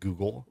called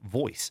Google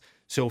Voice.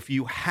 So if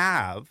you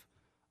have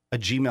a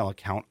Gmail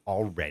account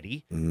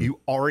already, you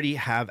already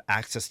have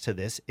access to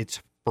this.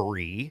 It's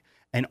free.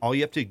 And all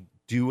you have to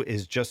do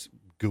is just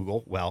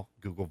Google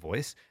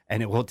Voice,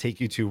 and it will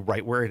take you to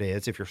right where it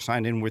is if you're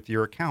signed in with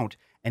your account,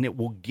 and it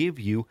will give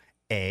you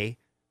a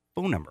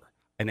phone number,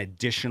 an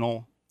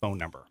additional phone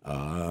number.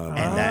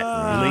 And that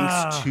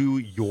links to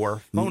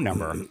your phone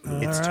number.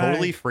 It's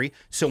totally free.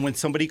 So when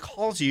somebody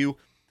calls you,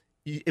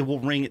 it will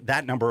ring,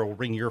 that number will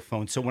ring your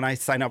phone. So when I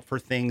sign up for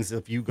things,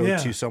 if you go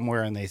to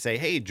somewhere and they say,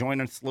 hey, join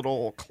this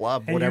little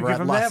club, And whatever, you give at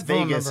them Las that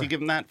phone Vegas, number. you give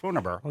them that phone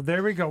number. Well,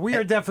 there we go. We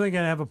are definitely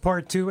going to have a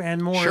part 2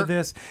 and more of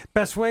this.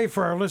 Best way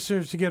for our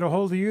listeners to get a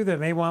hold of you that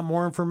may want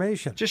more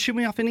information. Just shoot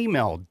me off an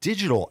email,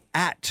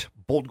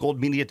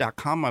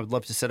 digital@boldgoldmedia.com. I would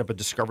love to set up a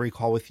discovery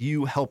call with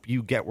you, help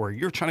you get where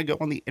you're trying to go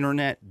on the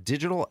internet,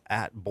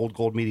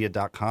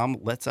 digital@boldgoldmedia.com.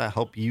 Let's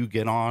help you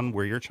get on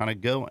where you're trying to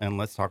go, and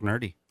let's talk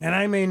nerdy. And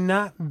I may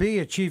not be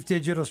a chief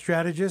digital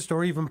strategist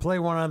or even play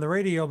one on the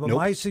radio, but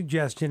my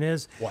suggestion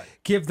is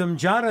give them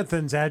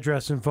Jonathan's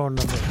address and phone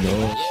number.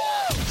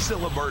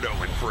 Siliberto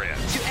and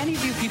Friends. Do any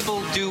of you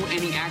people do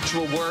any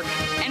actual work?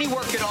 Any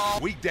work at all?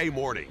 Weekday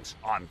mornings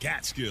on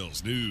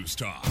Catskills News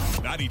Talk.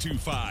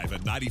 92.5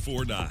 and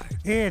 94.9.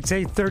 It's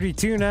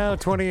 8:32 now,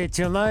 28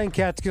 till 9.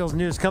 Catskills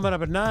News coming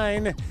up at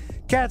 9.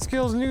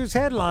 Catskills News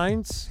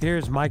headlines.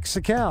 Here's Mike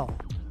Sickell.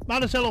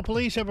 Monticello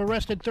police have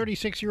arrested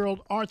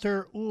 36-year-old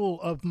Arthur Uhl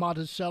of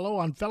Monticello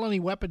on felony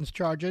weapons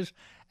charges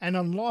and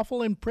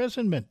unlawful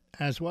imprisonment,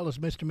 as well as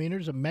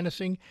misdemeanors of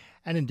menacing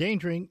and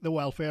endangering the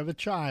welfare of a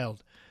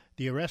child.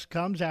 The arrest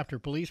comes after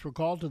police were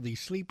called to the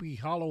Sleepy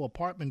Hollow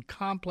apartment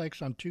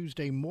complex on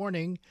Tuesday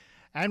morning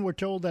and were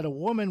told that a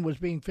woman was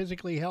being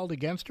physically held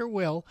against her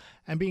will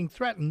and being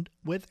threatened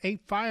with a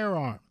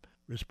firearm.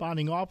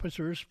 Responding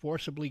officers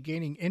forcibly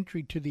gaining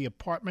entry to the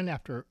apartment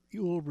after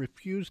Uhl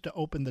refused to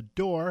open the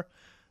door.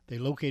 They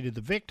located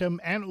the victim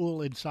and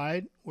Uhl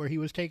inside, where he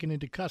was taken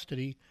into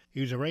custody.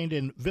 He was arraigned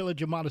in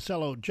Village of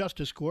Monticello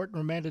Justice Court and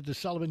remanded to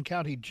Sullivan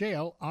County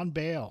Jail on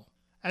bail.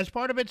 As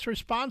part of its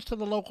response to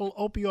the local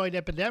opioid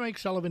epidemic,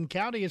 Sullivan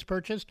County has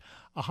purchased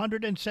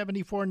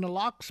 174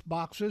 Nalox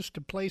boxes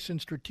to place in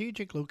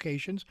strategic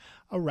locations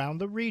around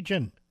the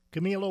region.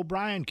 Camille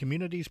O'Brien,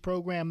 Communities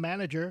Program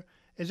Manager,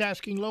 is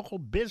asking local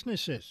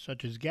businesses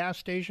such as gas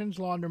stations,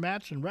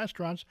 laundromats, and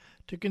restaurants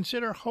to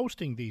consider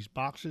hosting these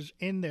boxes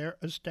in their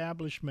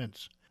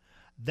establishments.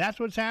 That's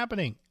what's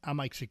happening. I'm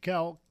Mike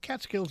Sikel,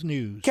 Catskills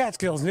News.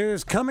 Catskills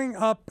News coming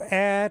up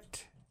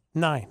at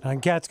 9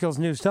 on Catskills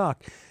News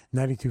Talk,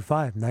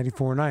 92.5,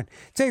 94.9.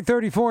 It's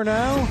 8:34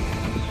 now.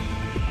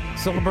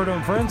 Siliberto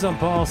and Friends. I'm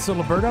Paul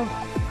Siliberto.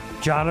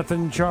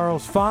 Jonathan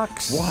Charles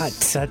Fox. What?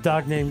 That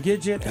dog named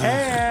Gidget.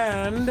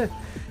 And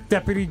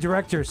Deputy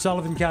Director,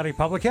 Sullivan County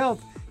Public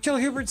Health, Jill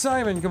Hubert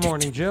Simon. Good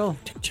morning, Jill.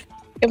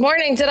 Good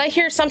morning. Did I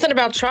hear something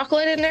about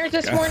chocolate in there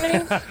this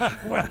morning?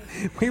 Well,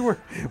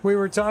 we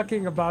were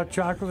talking about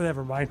chocolate.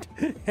 Never mind.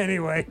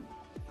 Anyway,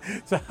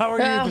 so how are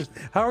you?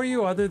 How are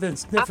you other than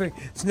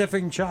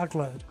sniffing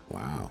chocolate?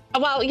 Wow.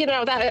 Well,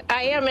 that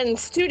I am in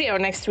studio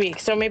next week,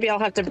 so maybe I'll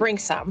have to bring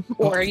some,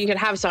 or you can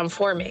have some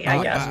for me.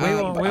 I guess we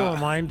won't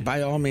mind.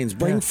 By all means,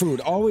 bring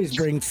food. Always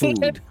bring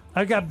food.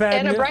 I got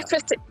bad news.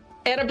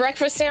 And a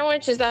breakfast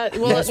sandwich? Will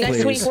yes, it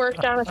next please. week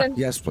work, Jonathan?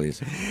 Yes,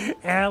 please.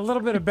 And a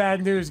little bit of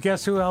bad news.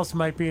 Guess who else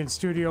might be in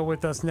studio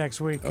with us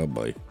next week? Oh,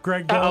 boy.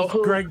 Greg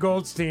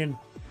Goldstein.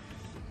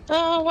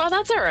 Oh, well,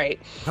 that's all right.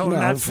 Oh,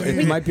 no,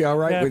 it might be all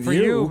right with for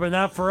you, but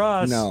not for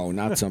us. No,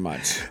 not so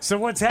much. So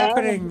what's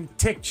happening,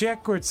 Tick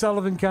Chick, with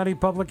Sullivan County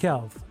Public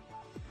Health?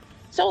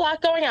 So a lot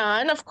going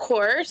on, of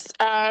course.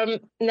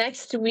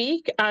 Next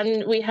week,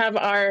 we have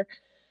our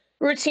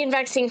routine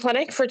vaccine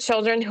clinic for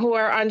children who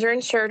are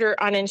underinsured or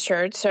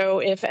uninsured. So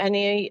if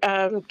any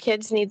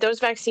kids need those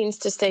vaccines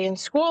to stay in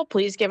school,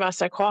 please give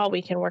us a call.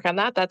 We can work on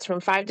that. That's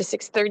from 5 to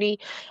 6:30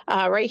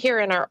 right here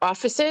in our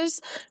offices.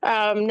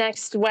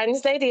 Next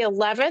Wednesday, the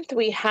 11th,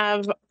 we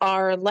have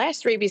our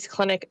last rabies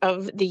clinic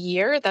of the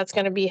year. That's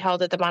going to be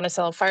held at the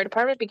Monticello Fire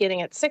Department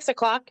beginning at 6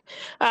 o'clock.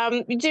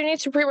 You do need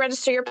to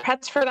pre-register your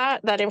pets for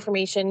that. That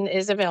information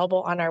is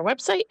available on our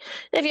website.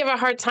 If you have a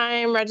hard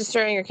time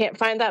registering or can't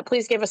find that,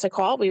 please give us a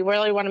call. We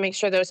really want to make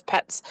sure those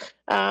pets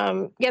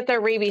get their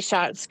rabies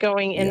shots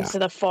going into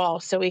the fall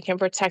so we can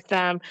protect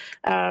them.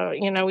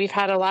 We've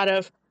had a lot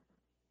of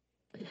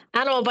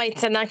animal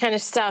bites and that kind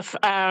of stuff.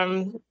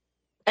 And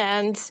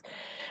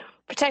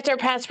protect our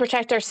pets,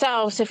 protect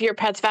ourselves. If your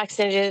pet's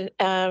vaccinated,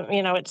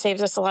 it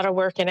saves us a lot of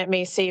work and it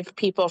may save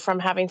people from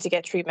having to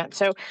get treatment.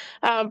 So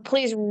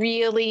please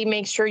really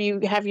make sure you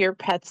have your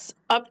pets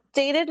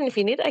updated. And if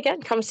you need it,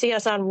 again, come see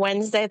us on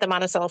Wednesday at the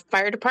Monticello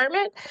Fire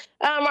Department.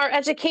 Our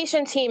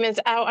education team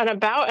is out and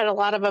about at a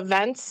lot of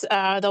events.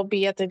 They'll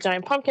be at the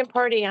Giant Pumpkin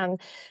Party on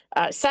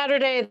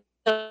Saturday.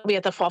 They'll be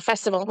at the Fall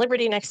Festival in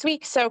Liberty next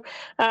week. So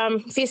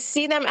if you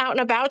see them out and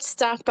about,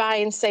 stop by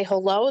and say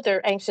hello.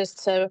 They're anxious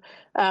to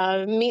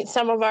meet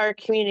some of our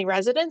community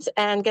residents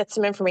and get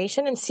some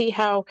information and see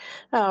how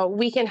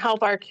we can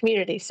help our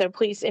community. So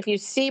please, if you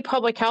see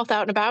public health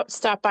out and about,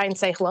 stop by and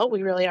say hello.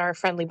 We really are a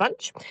friendly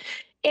bunch.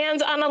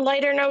 And on a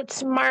lighter note,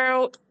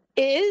 tomorrow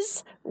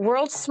is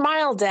World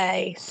Smile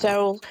Day.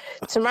 So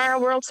tomorrow,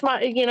 World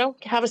Smile,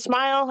 have a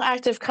smile,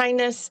 act of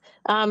kindness,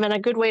 and a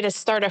good way to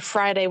start a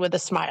Friday with a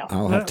smile.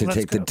 I'll have to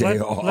take the day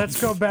off.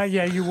 Let's go back.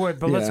 Yeah, you would.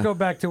 But let's go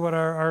back to what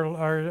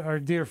our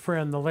dear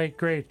friend, the late,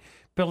 great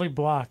Billy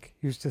Block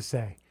used to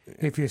say.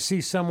 If you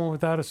see someone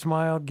without a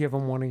smile, give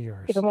them one of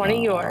yours. Give them one of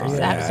yours.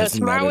 So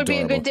tomorrow would be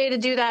a good day to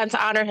do that and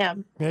to honor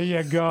him. There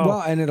you go.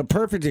 Well, and in a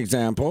perfect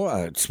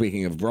example,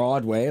 speaking of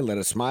Broadway, let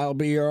a smile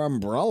be your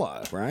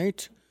umbrella,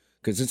 right?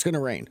 Because it's going to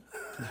rain.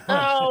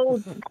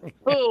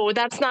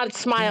 That's not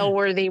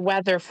smile-worthy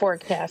weather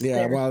forecast.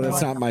 Yeah, well,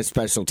 that's not my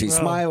specialty. Well,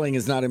 smiling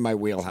is not in my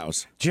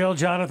wheelhouse. Jill,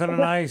 Jonathan,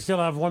 and I still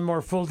have one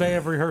more full day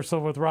of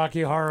rehearsal with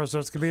Rocky Horror, so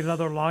it's going to be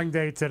another long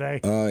day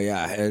today. Oh,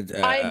 yeah.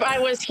 I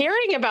was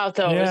hearing about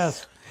those.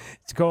 Yes.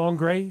 It's going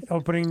great.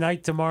 Opening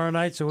night tomorrow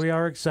night, so we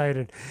are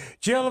excited.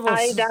 Jill,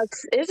 that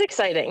is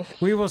exciting.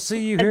 We will see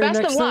you and here best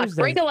next of luck.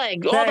 Thursday. Break a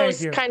leg. All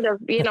those kind of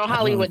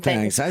Hollywood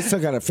thanks. things. I still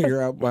got to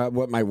figure out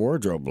what my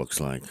wardrobe looks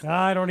like.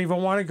 I don't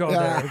even want to go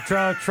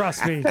there.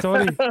 Trust me,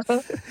 Tony.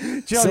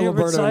 Jill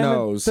Siliberto Simon,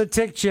 knows. The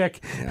Tick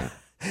Chick. Yeah.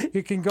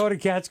 You can go to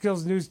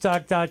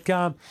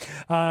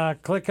CatskillsNewsTalk.com,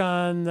 click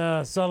on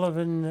the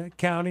Sullivan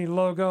County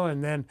logo,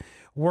 and then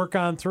work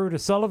on through to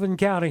Sullivan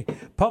County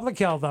Public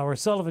Health Hour,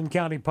 Sullivan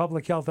County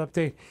Public Health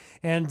Update.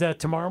 And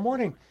tomorrow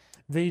morning,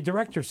 the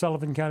director of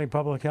Sullivan County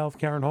Public Health,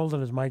 Karen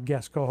Holden, is my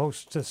guest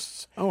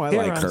co-hostess. Oh, I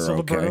here like on her.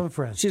 Siliberto Okay. and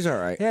Friends. She's all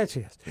right. Yeah,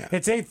 she is. Yeah.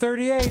 It's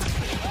 8:38.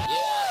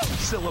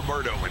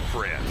 Siliberto and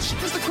Friends.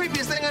 This is the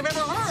creepiest thing I've ever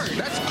heard.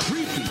 That's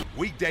creepy.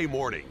 Weekday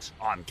mornings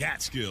on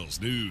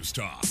Catskills News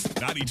Talk.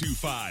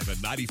 92.5 and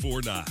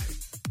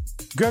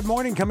 94.9. Good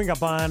morning. Coming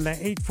up on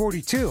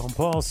 8:42. I'm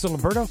Paul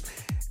Siliberto.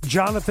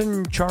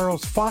 Jonathan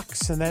Charles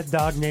Fox and that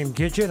dog named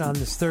Gidget on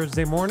this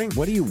Thursday morning.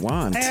 What do you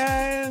want?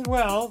 And,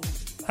 well,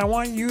 I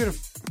want you to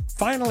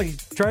finally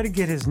try to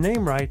get his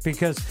name right,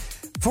 because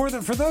for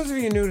those of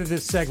you new to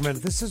this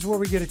segment, this is where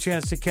we get a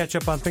chance to catch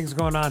up on things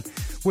going on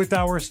with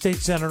our state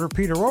senator,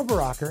 Peter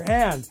Oberacker.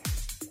 And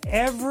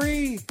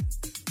every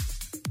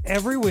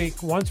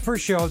week, once per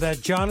show,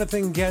 that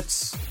Jonathan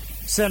gets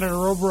Senator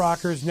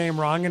Oberacker's name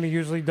wrong, and he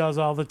usually does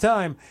all the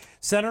time,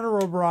 Senator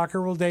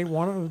Oberacker will donate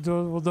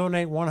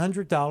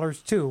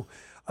 $100 to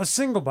a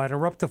single bite,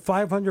 or up to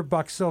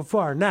 $500 so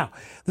far. Now,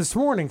 this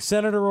morning,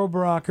 Senator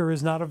Oberacker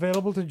is not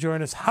available to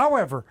join us.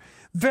 However,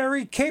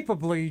 very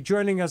capably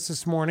joining us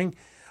this morning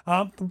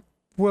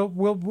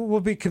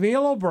will be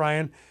Camille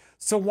O'Brien.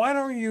 So why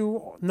don't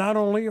you not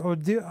only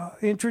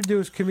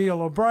introduce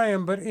Camille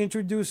O'Brien, but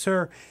introduce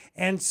her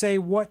and say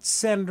what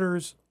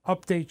senator's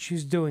update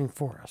she's doing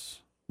for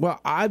us.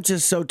 Well, I'm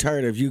just so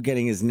tired of you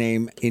getting his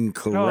name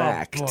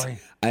incorrect. Oh, boy.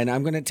 And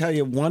I'm going to tell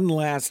you one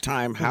last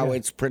time how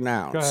it's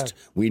pronounced. Go ahead.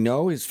 We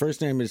know his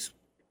first name is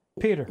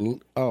Peter.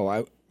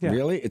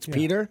 Really? It's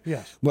Peter?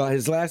 Yes. Well,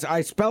 his last,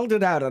 I spelled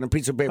it out on a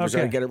piece of paper, so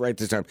I Okay. get it right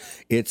this time.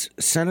 It's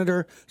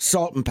Senator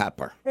Salt and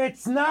Pepper.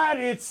 It's not.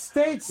 It's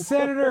State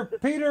Senator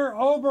Peter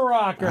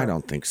Oberacker. I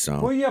don't think so.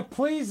 Will you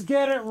please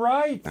get it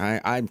right?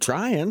 I'm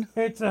trying.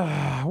 It's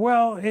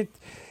in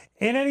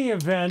any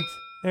event,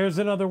 there's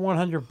another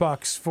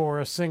 $100 for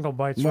a single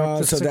bite.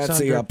 Well, so that's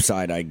the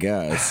upside, I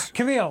guess.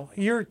 Camille,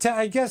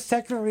 I guess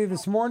technically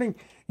this morning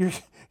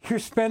you're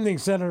spending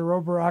Senator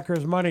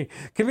Oberacker's money.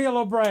 Camille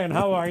O'Brien,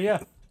 how are you?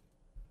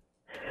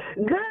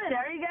 Good. How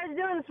are you guys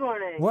doing this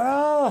morning?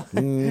 Well,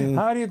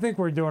 how do you think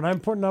we're doing? I'm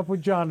putting up with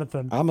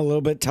Jonathan. I'm a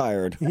little bit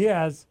tired.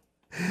 Yes.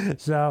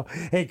 So,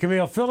 hey,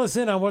 Camille, fill us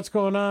in on what's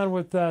going on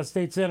with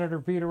State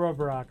Senator Peter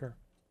Oberacker.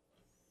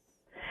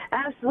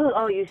 Absolutely.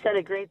 Oh, you said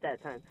it great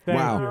that time.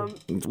 Wow.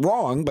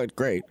 Wrong, but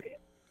great.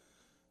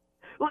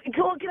 Well,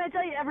 can I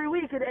tell you, every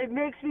week it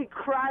makes me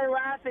cry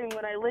laughing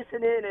when I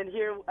listen in and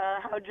hear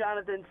how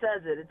Jonathan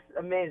says it. It's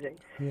amazing.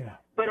 Yeah.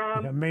 But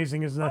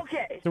amazing is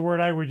the word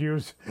I would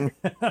use.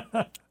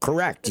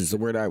 Correct is the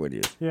word I would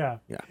use. Yeah.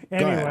 Yeah.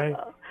 Anyway.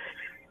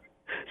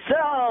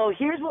 So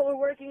here's what we're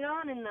working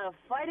on in the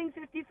Fighting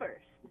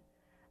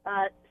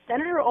 51st.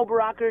 Senator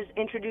Oberacker's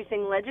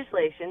introducing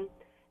legislation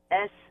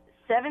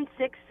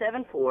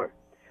S7674,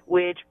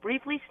 which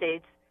briefly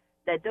states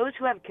that those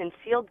who have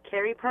concealed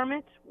carry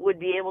permits would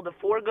be able to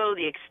forego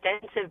the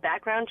extensive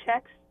background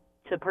checks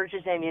to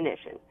purchase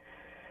ammunition.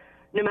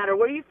 No matter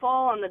where you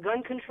fall on the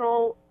gun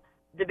control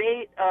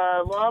debate,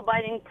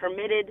 law-abiding,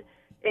 permitted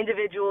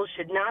individuals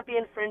should not be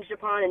infringed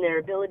upon in their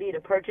ability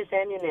to purchase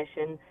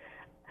ammunition.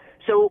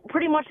 So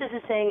pretty much this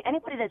is saying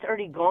anybody that's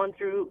already gone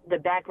through the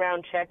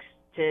background checks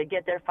to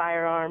get their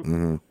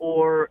firearm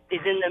or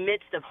is in the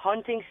midst of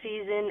hunting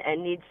season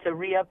and needs to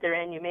re-up their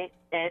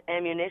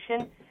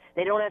ammunition,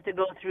 they don't have to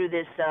go through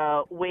this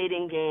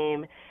waiting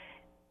game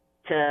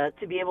to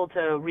be able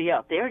to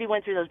re-up. They already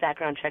went through those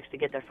background checks to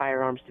get their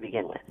firearms to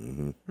begin with.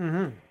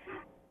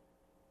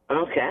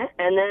 Okay.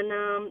 And then,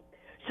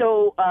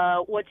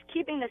 what's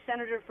keeping the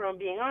senator from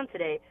being on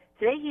today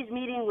he's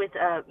meeting with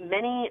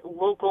many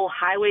local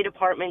highway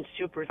department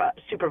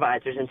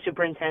supervisors and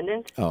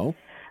superintendents. Oh.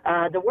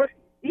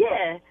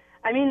 Yeah.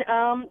 I mean,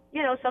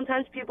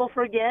 sometimes people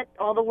forget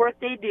all the work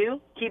they do,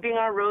 keeping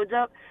our roads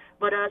up.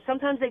 But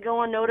sometimes they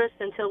go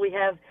unnoticed until we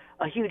have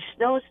a huge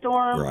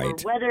snowstorm or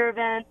weather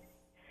event,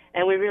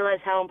 and we realize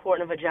how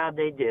important of a job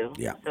they do.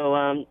 Yeah.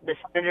 So the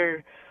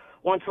senator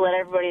wants to let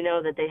everybody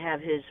know that they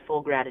have his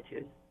full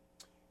gratitude.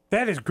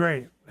 That is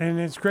great. And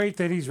it's great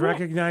that he's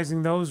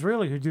recognizing those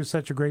really who do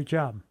such a great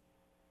job.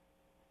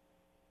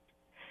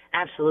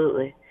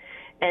 Absolutely.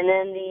 And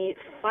then the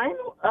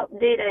final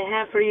update I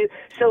have for you.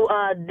 So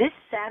this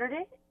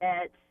Saturday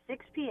at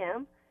 6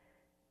 p.m.,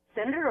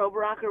 Senator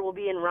Oberacker will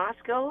be in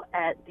Roscoe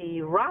at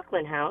the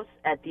Rockland House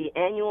at the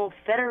annual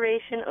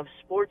Federation of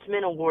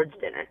Sportsmen Awards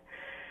dinner.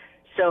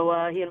 So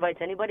he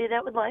invites anybody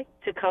that would like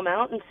to come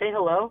out and say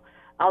hello.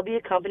 I'll be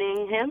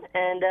accompanying him,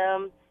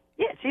 and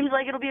it seems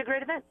like it'll be a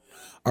great event.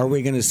 Are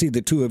we going to see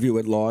the two of you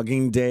at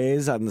logging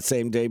days on the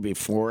same day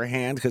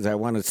beforehand? Because I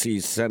want to see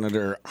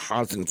Senator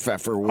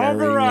Hasenpfeffer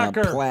wearing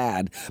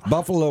plaid.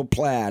 Buffalo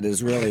plaid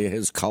is really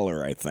his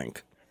color, I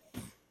think.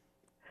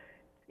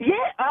 Yeah,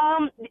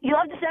 you'll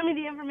have to send me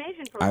the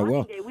information for I Logging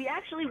will. Day. We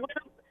actually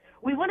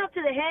went up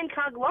to the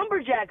Hancock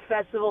Lumberjack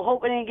Festival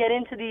hoping to get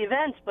into the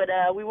events, but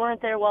we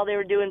weren't there while they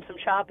were doing some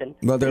shopping.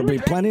 Well, there'll be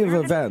plenty of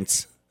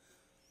events.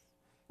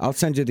 I'll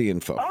send you the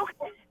info.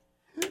 Okay.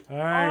 All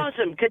right.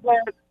 Awesome. Because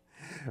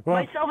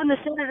myself and the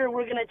senator,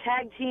 we're going to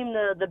tag team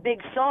the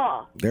big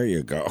saw. There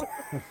you go.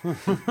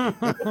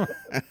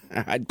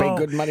 I'd pay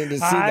good money to see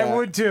that. I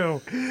would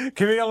too.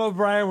 Camille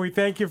O'Brien, we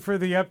thank you for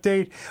the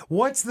update.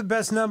 What's the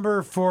best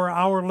number for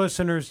our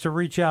listeners to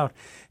reach out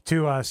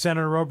to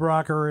Senator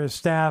Oberacker or his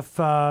staff,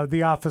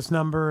 the office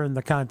number and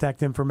the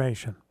contact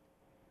information?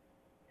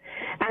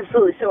 Absolutely.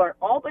 Absolutely. So our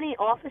Albany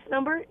office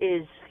number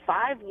is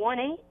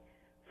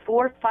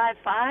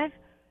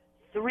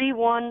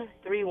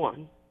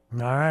 518-455-3131. All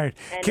right.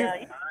 And,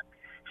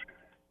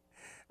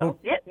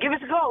 give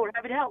us a call. We're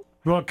happy to help.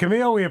 Well,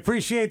 Camille, we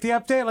appreciate the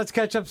update. Let's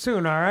catch up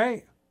soon, all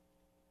right?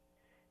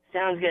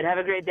 Sounds good. Have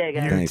a great day,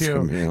 guys.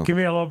 You too.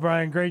 Camille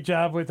O'Brien, great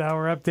job with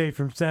our update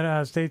from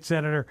State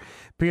Senator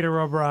Peter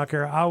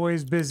Oberacker.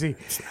 Always busy.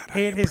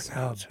 It is,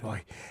 oh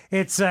boy.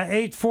 It's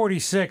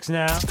 8:46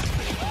 now.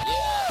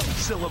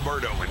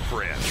 Siliberto and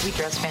friends. We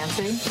dress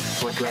fancy.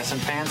 We're dressing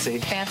fancy.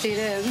 Fancy it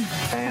is.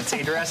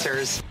 Fancy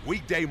dressers.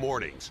 Weekday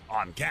mornings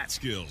on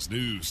Catskills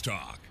News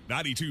Talk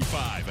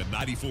 92.5 and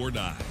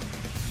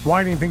 94.9.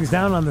 Winding things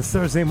down on this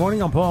Thursday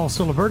morning, I'm Paul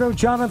Siliberto,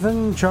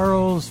 Jonathan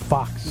Charles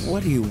Fox.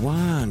 What do you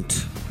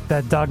want?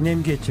 That dog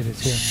named Gidget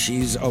is here.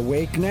 She's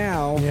awake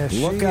now. Yes,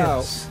 Look she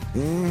out. is.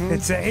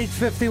 It's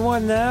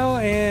 8:51 now,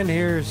 and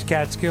here's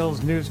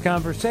Catskills News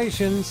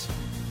Conversations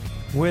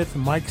with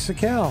Mike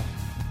Sikel.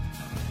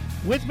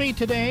 With me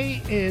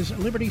today is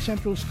Liberty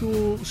Central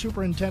School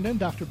Superintendent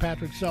Dr.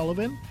 Patrick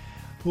Sullivan,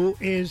 who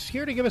is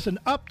here to give us an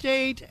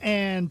update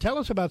and tell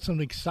us about some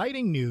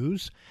exciting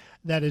news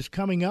that is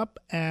coming up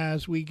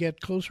as we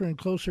get closer and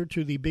closer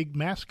to the big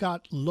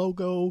mascot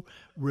logo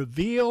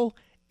reveal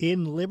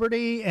in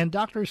Liberty. And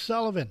Dr.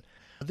 Sullivan,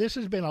 this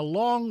has been a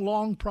long,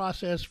 long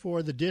process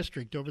for the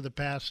district over the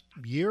past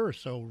year or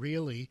so,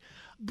 really.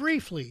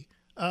 Briefly,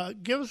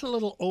 give us a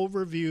little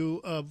overview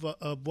of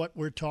what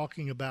we're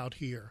talking about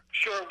here.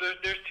 Sure.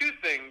 There's two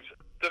things.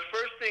 The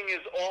first thing is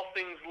All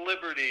Things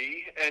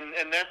Liberty, and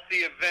that's the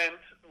event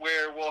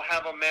where we'll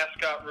have a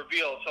mascot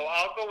reveal. So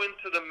I'll go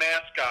into the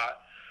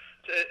mascot.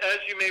 As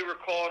you may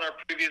recall in our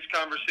previous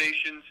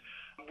conversations,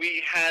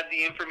 we had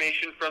the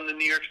information from the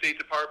New York State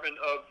Department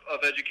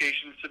of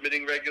Education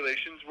submitting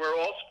regulations where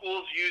all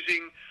schools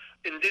using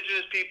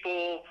indigenous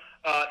people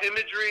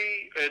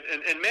imagery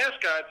and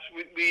mascots,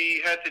 we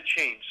had to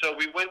change. So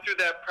we went through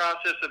that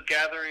process of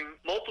gathering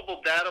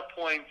multiple data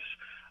points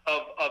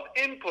of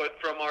input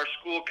from our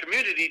school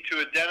community to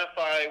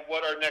identify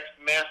what our next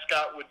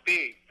mascot would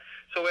be.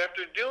 So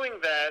after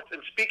doing that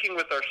and speaking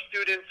with our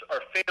students,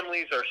 our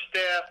families, our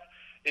staff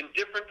in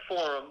different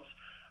forums,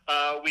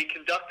 we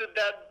conducted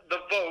the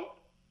vote,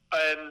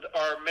 and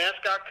our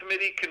mascot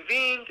committee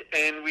convened,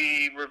 and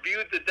we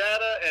reviewed the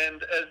data,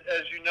 and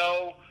as you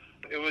know,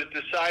 it was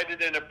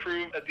decided and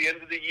approved at the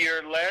end of the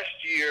year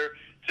last year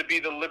to be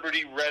the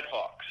Liberty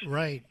Redhawks.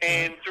 Right.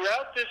 And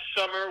throughout this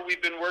summer,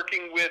 we've been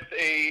working with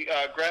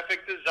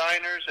graphic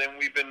designers, and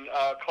we've been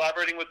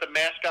collaborating with the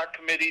mascot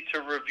committee to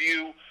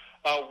review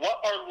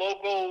what our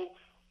logo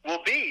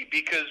will be,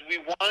 because we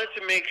wanted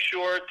to make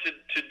sure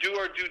to do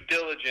our due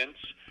diligence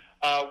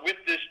with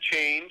this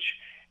change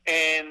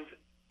and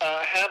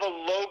have a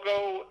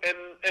logo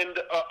and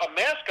a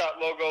mascot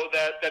logo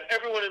that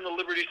everyone in the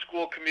Liberty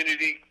School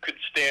community could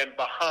stand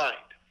behind.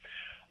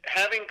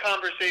 Having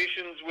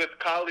conversations with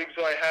colleagues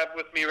who I have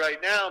with me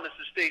right now,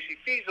 Mrs. Stacy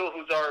Fiesel,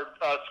 who's our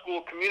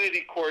school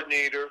community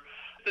coordinator,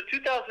 the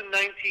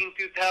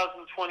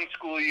 2019-2020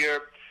 school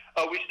year,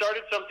 we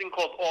started something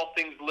called All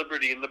Things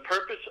Liberty, and the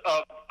purpose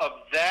of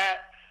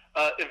that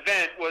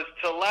event was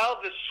to allow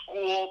the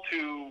school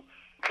to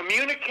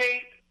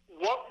communicate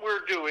what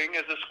we're doing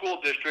as a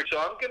school district. So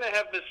I'm going to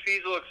have Ms.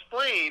 Fiesel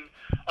explain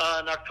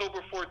on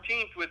October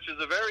 14th, which is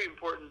a very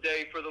important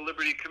day for the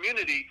Liberty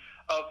community,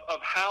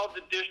 of how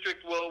the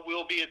district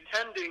will be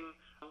attending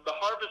the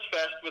Harvest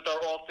Fest with our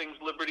All Things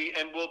Liberty,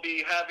 and we'll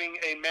be having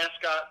a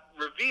mascot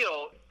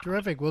reveal.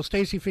 Terrific. Well,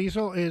 Stacy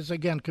Fiesel is,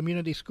 again,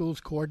 Community Schools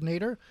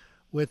Coordinator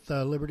with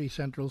Liberty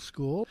Central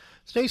School.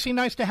 Stacy,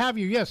 nice to have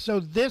you. Yes, so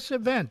this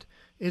event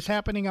is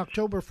happening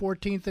October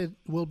 14th. It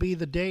will be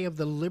the day of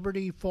the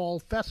Liberty Fall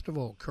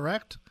Festival,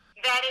 correct?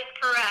 That is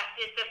correct.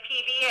 It's a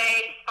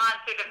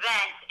PBA-sponsored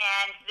event,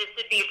 and this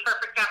would be a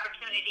perfect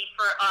opportunity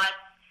for us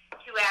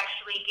to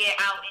actually get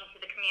out into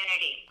the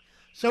community.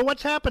 So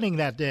what's happening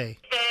that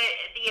day?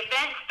 The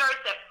event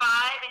starts at 5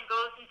 and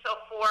goes until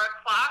 4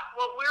 o'clock.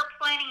 What we're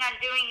planning on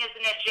doing is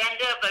an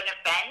agenda of an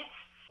event.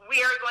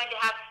 We are going to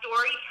have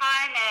story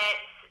time at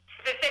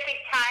specific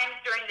times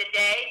during the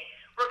day.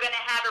 We're going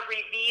to have a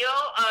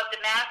reveal of the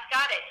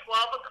mascot at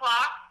 12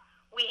 o'clock.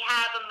 We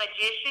have a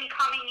magician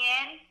coming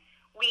in.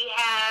 We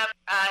have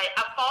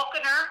a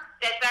falconer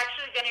that's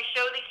actually going to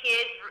show the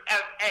kids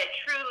a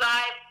true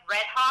live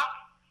Red Hawk.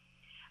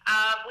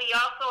 We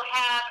also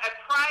have a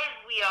prize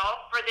wheel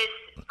for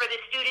the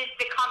students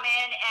to come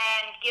in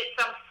and get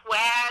some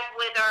swag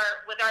with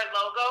our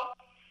logo.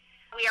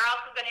 We are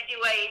also going to do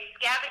a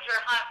scavenger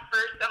hunt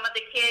for some of the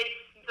kids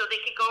so they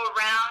could go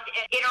around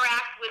and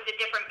interact with the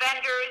different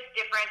vendors,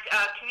 different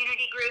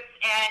community groups,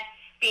 and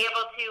be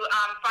able to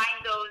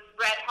find those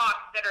Red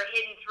Hawks that are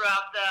hidden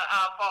throughout the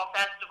Fall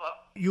Festival.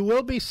 You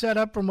will be set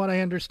up, from what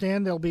I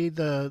understand, there'll be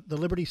the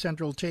Liberty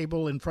Central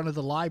table in front of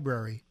the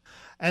library.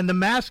 And the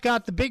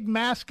mascot, the big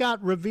mascot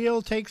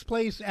reveal takes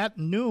place at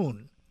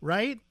noon,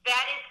 right?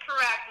 That is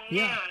correct,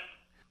 noon.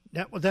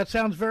 Yeah. That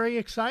sounds very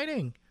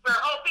exciting. We're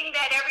hoping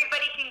that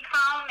everybody can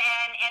come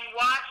and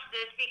watch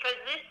this, because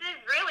this is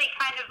really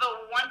kind of a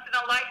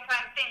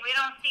once-in-a-lifetime thing. We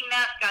don't see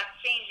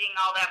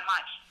all that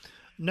much.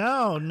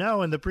 No.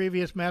 And the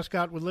previous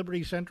mascot with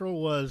Liberty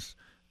Central was,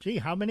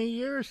 how many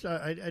years?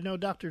 I know,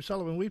 Dr.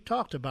 Sullivan, we've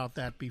talked about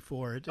that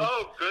before. Good.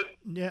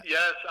 Yeah.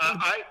 Yes,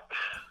 I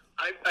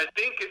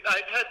think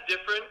I've had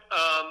different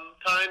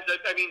times.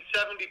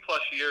 70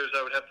 plus years,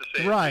 I would have to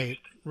say.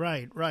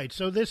 Right.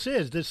 So this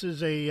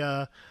is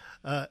a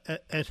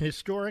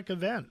historic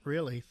event,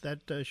 really. That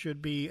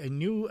should be the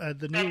new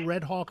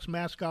Red Hawks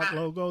mascot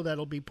logo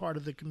that'll be part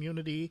of the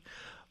community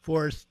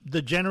for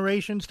the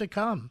generations to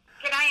come.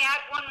 Can I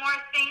add one more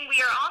thing? We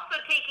are also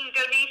taking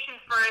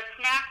donations for a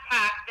snack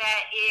pack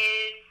that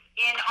is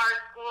in our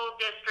school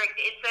district.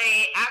 It's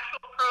a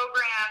actual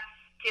program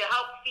to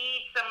help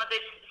feed some of the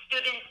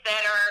students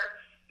that are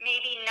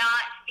maybe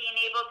not being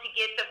able to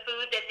get the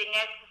food that they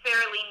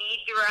necessarily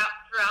need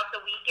throughout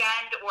the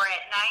weekend or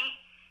at night.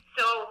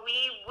 So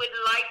we would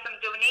like some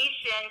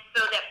donations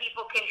so that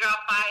people can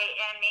drop by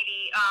and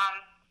maybe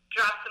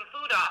drop some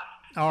food off.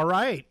 All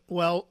right.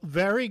 Well,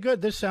 very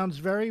good. This sounds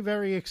very,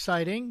 very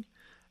exciting.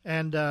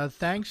 And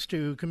thanks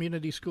to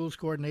Community Schools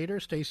Coordinator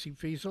Stacy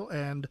Fiesel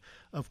and,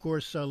 of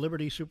course,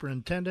 Liberty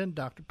Superintendent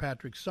Dr.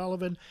 Patrick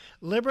Sullivan.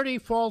 Liberty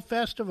Fall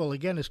Festival,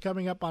 again, is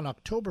coming up on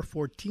October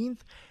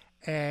 14th.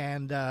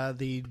 And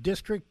the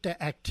district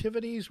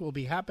activities will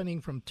be happening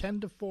from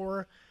 10 to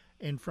 4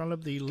 in front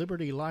of the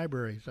Liberty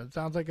Library. So it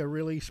sounds like a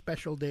really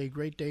special day,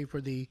 great day for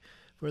the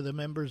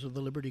members of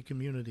the Liberty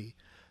community.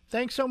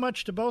 Thanks so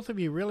much to both of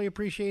you. Really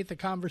appreciate the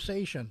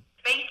conversation.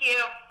 Thank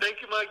you.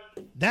 Thank you, Mike.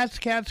 That's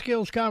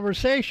Catskills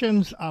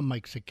Conversations. I'm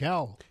Mike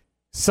Sickell.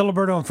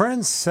 Siliberto and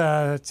friends,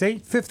 it's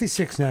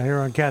 8:56 now here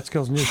on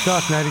Catskills News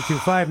Talk,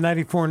 92.5,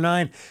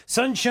 94.9.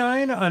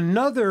 Sunshine,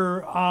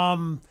 another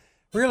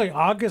really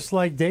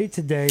August-like day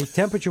today,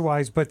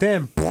 temperature-wise, but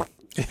then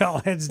it all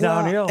heads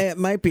downhill. It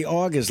might be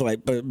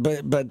August-like,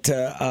 but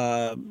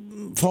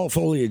fall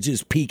foliage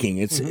is peaking.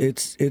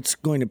 It's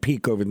going to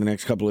peak over the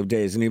next couple of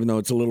days, and even though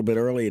it's a little bit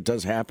early, it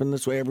does happen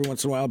this way every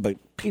once in a while. But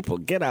people,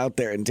 get out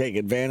there and take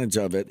advantage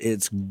of it.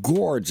 It's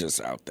gorgeous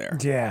out there.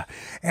 Yeah,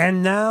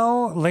 and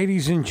now,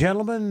 ladies and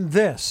gentlemen,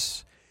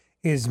 this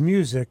is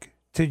music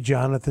to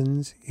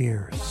Jonathan's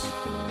ears.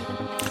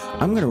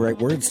 I'm going to write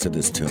words to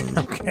this tune.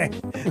 Okay.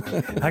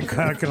 I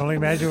can only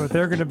imagine what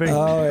they're going to be.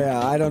 Oh,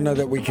 yeah. I don't know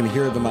that we can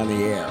hear them on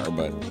the air,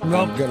 but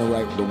I'm going to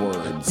write the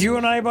words. You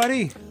and I,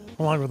 buddy,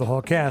 along with the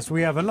whole cast,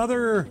 we have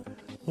another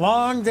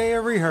long day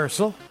of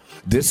rehearsal.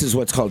 This is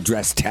what's called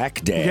Dress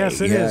Tech Day.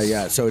 Yes, it is.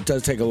 Yeah. So it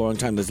does take a long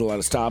time. There's a lot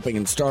of stopping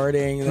and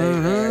starting,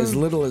 as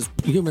little as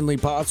humanly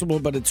possible.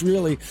 But it's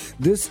really,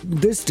 this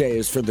day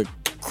is for the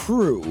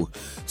crew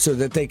so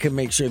that they can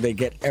make sure they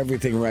get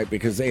everything right,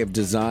 because they have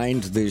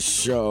designed this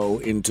show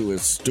into a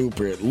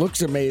stupor. It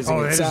looks amazing.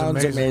 It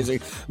sounds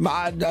amazing.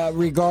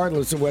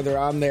 Regardless of whether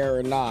I'm there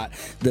or not,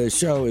 the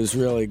show is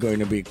really going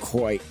to be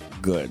quite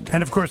good.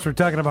 And, of course, we're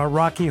talking about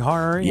Rocky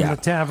Horror in the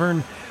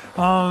Tavern.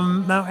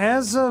 Now,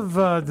 as of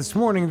this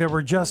morning, there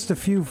were just a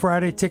few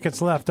Friday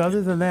tickets left.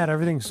 Other than that,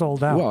 everything's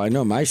sold out. Well, I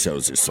know my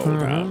shows are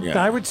sold out.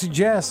 Yeah. I would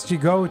suggest you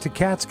go to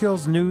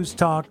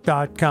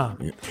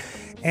CatskillsNewsTalk.com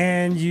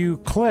and you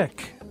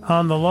click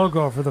on the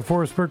logo for the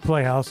Forestburg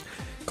Playhouse.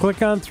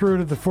 Click on through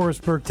to the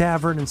Forestburg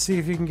Tavern and see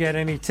if you can get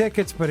any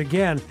tickets. But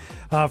again,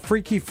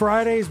 Freaky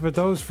Fridays, but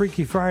those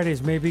Freaky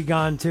Fridays may be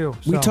gone too.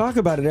 So. We talk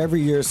about it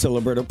every year,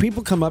 Siliberto.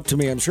 People come up to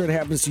me, I'm sure it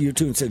happens to you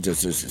too, and say,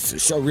 is the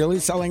show really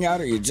selling out,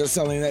 or are you just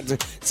saying that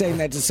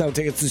to sell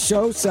tickets? The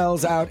show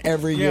sells out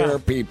every year,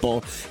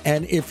 people.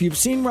 And if you've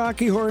seen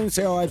Rocky Horror and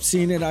say, I've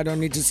seen it, I don't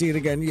need to see it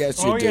again, yes,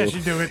 you do. Oh, yes,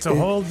 you do. It's a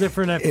whole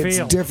different feel. It's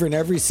different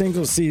every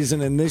single season,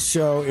 and this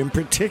show in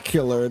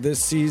particular,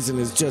 this season,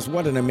 is just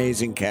what an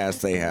amazing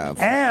cast they have.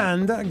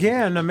 And,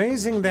 again,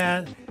 amazing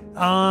that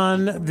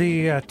on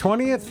the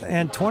 20th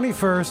and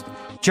 21st,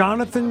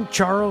 Jonathan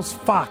Charles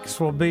Fox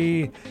will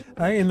be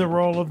in the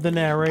role of the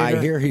narrator.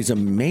 I hear he's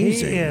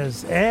amazing. He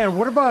is. And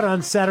what about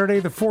on Saturday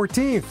the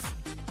 14th?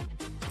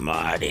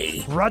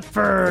 Marty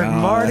Rutford.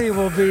 Marty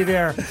will be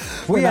there.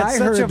 When I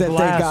heard that they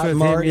got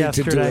Marty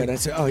to do it, I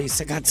said, he's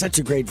got such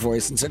a great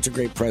voice and such a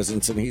great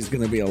presence, and he's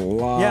going to be a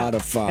lot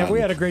of fun. And we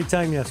had a great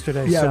time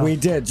yesterday. Yeah, we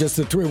did. Just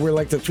the three. We're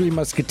like the Three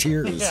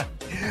Musketeers. Yeah.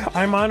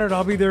 I'm honored.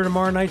 I'll be there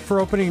tomorrow night for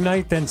opening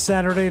night, then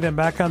Saturday, then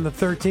back on the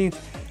 13th.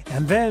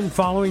 And then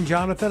following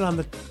Jonathan on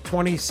the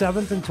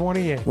 27th and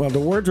 28th. Well, the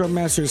wardrobe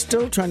master is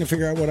still trying to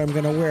figure out what I'm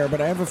going to wear, but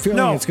I have a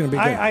feeling it's going to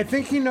be good. I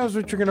think he knows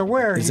what you're going to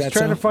wear. He's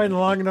trying to find a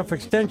long enough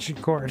extension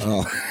cord.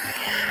 Oh.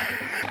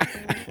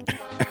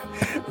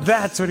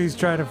 That's what he's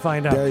trying to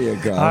find out. There you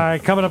go. All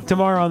right, coming up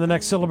tomorrow on the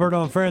next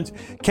Siliberto and Friends,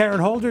 Karen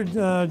Holder,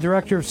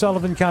 Director of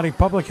Sullivan County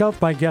Public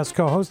Health, my guest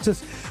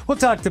co-hostess. We'll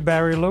talk to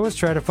Barry Lewis,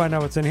 try to find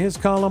out what's in his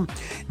column.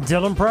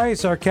 Dylan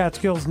Price, our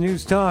Catskills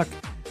News Talk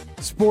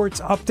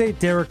Sports Update.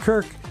 Derek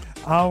Kirk,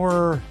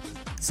 our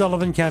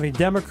Sullivan County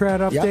Democrat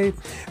update.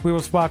 Yep. We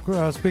will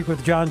speak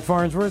with John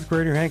Farnsworth,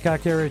 Greater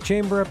Hancock Area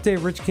Chamber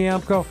update, Rich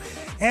Kiamko,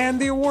 and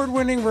the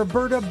award-winning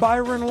Roberta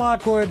Byron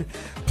Lockwood,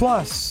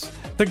 plus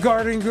the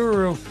garden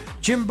guru,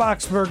 Jim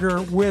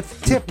Boxberger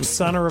with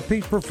tips on a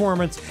repeat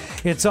performance.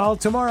 It's all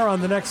tomorrow on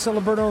the next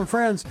Siliberto and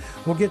Friends.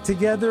 We'll get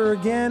together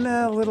again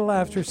a little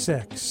after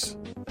 6.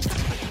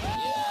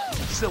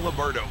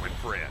 Siliberto and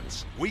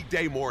Friends,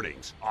 weekday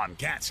mornings on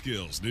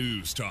Catskills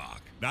News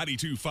Talk,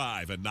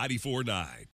 92.5 and 94.9.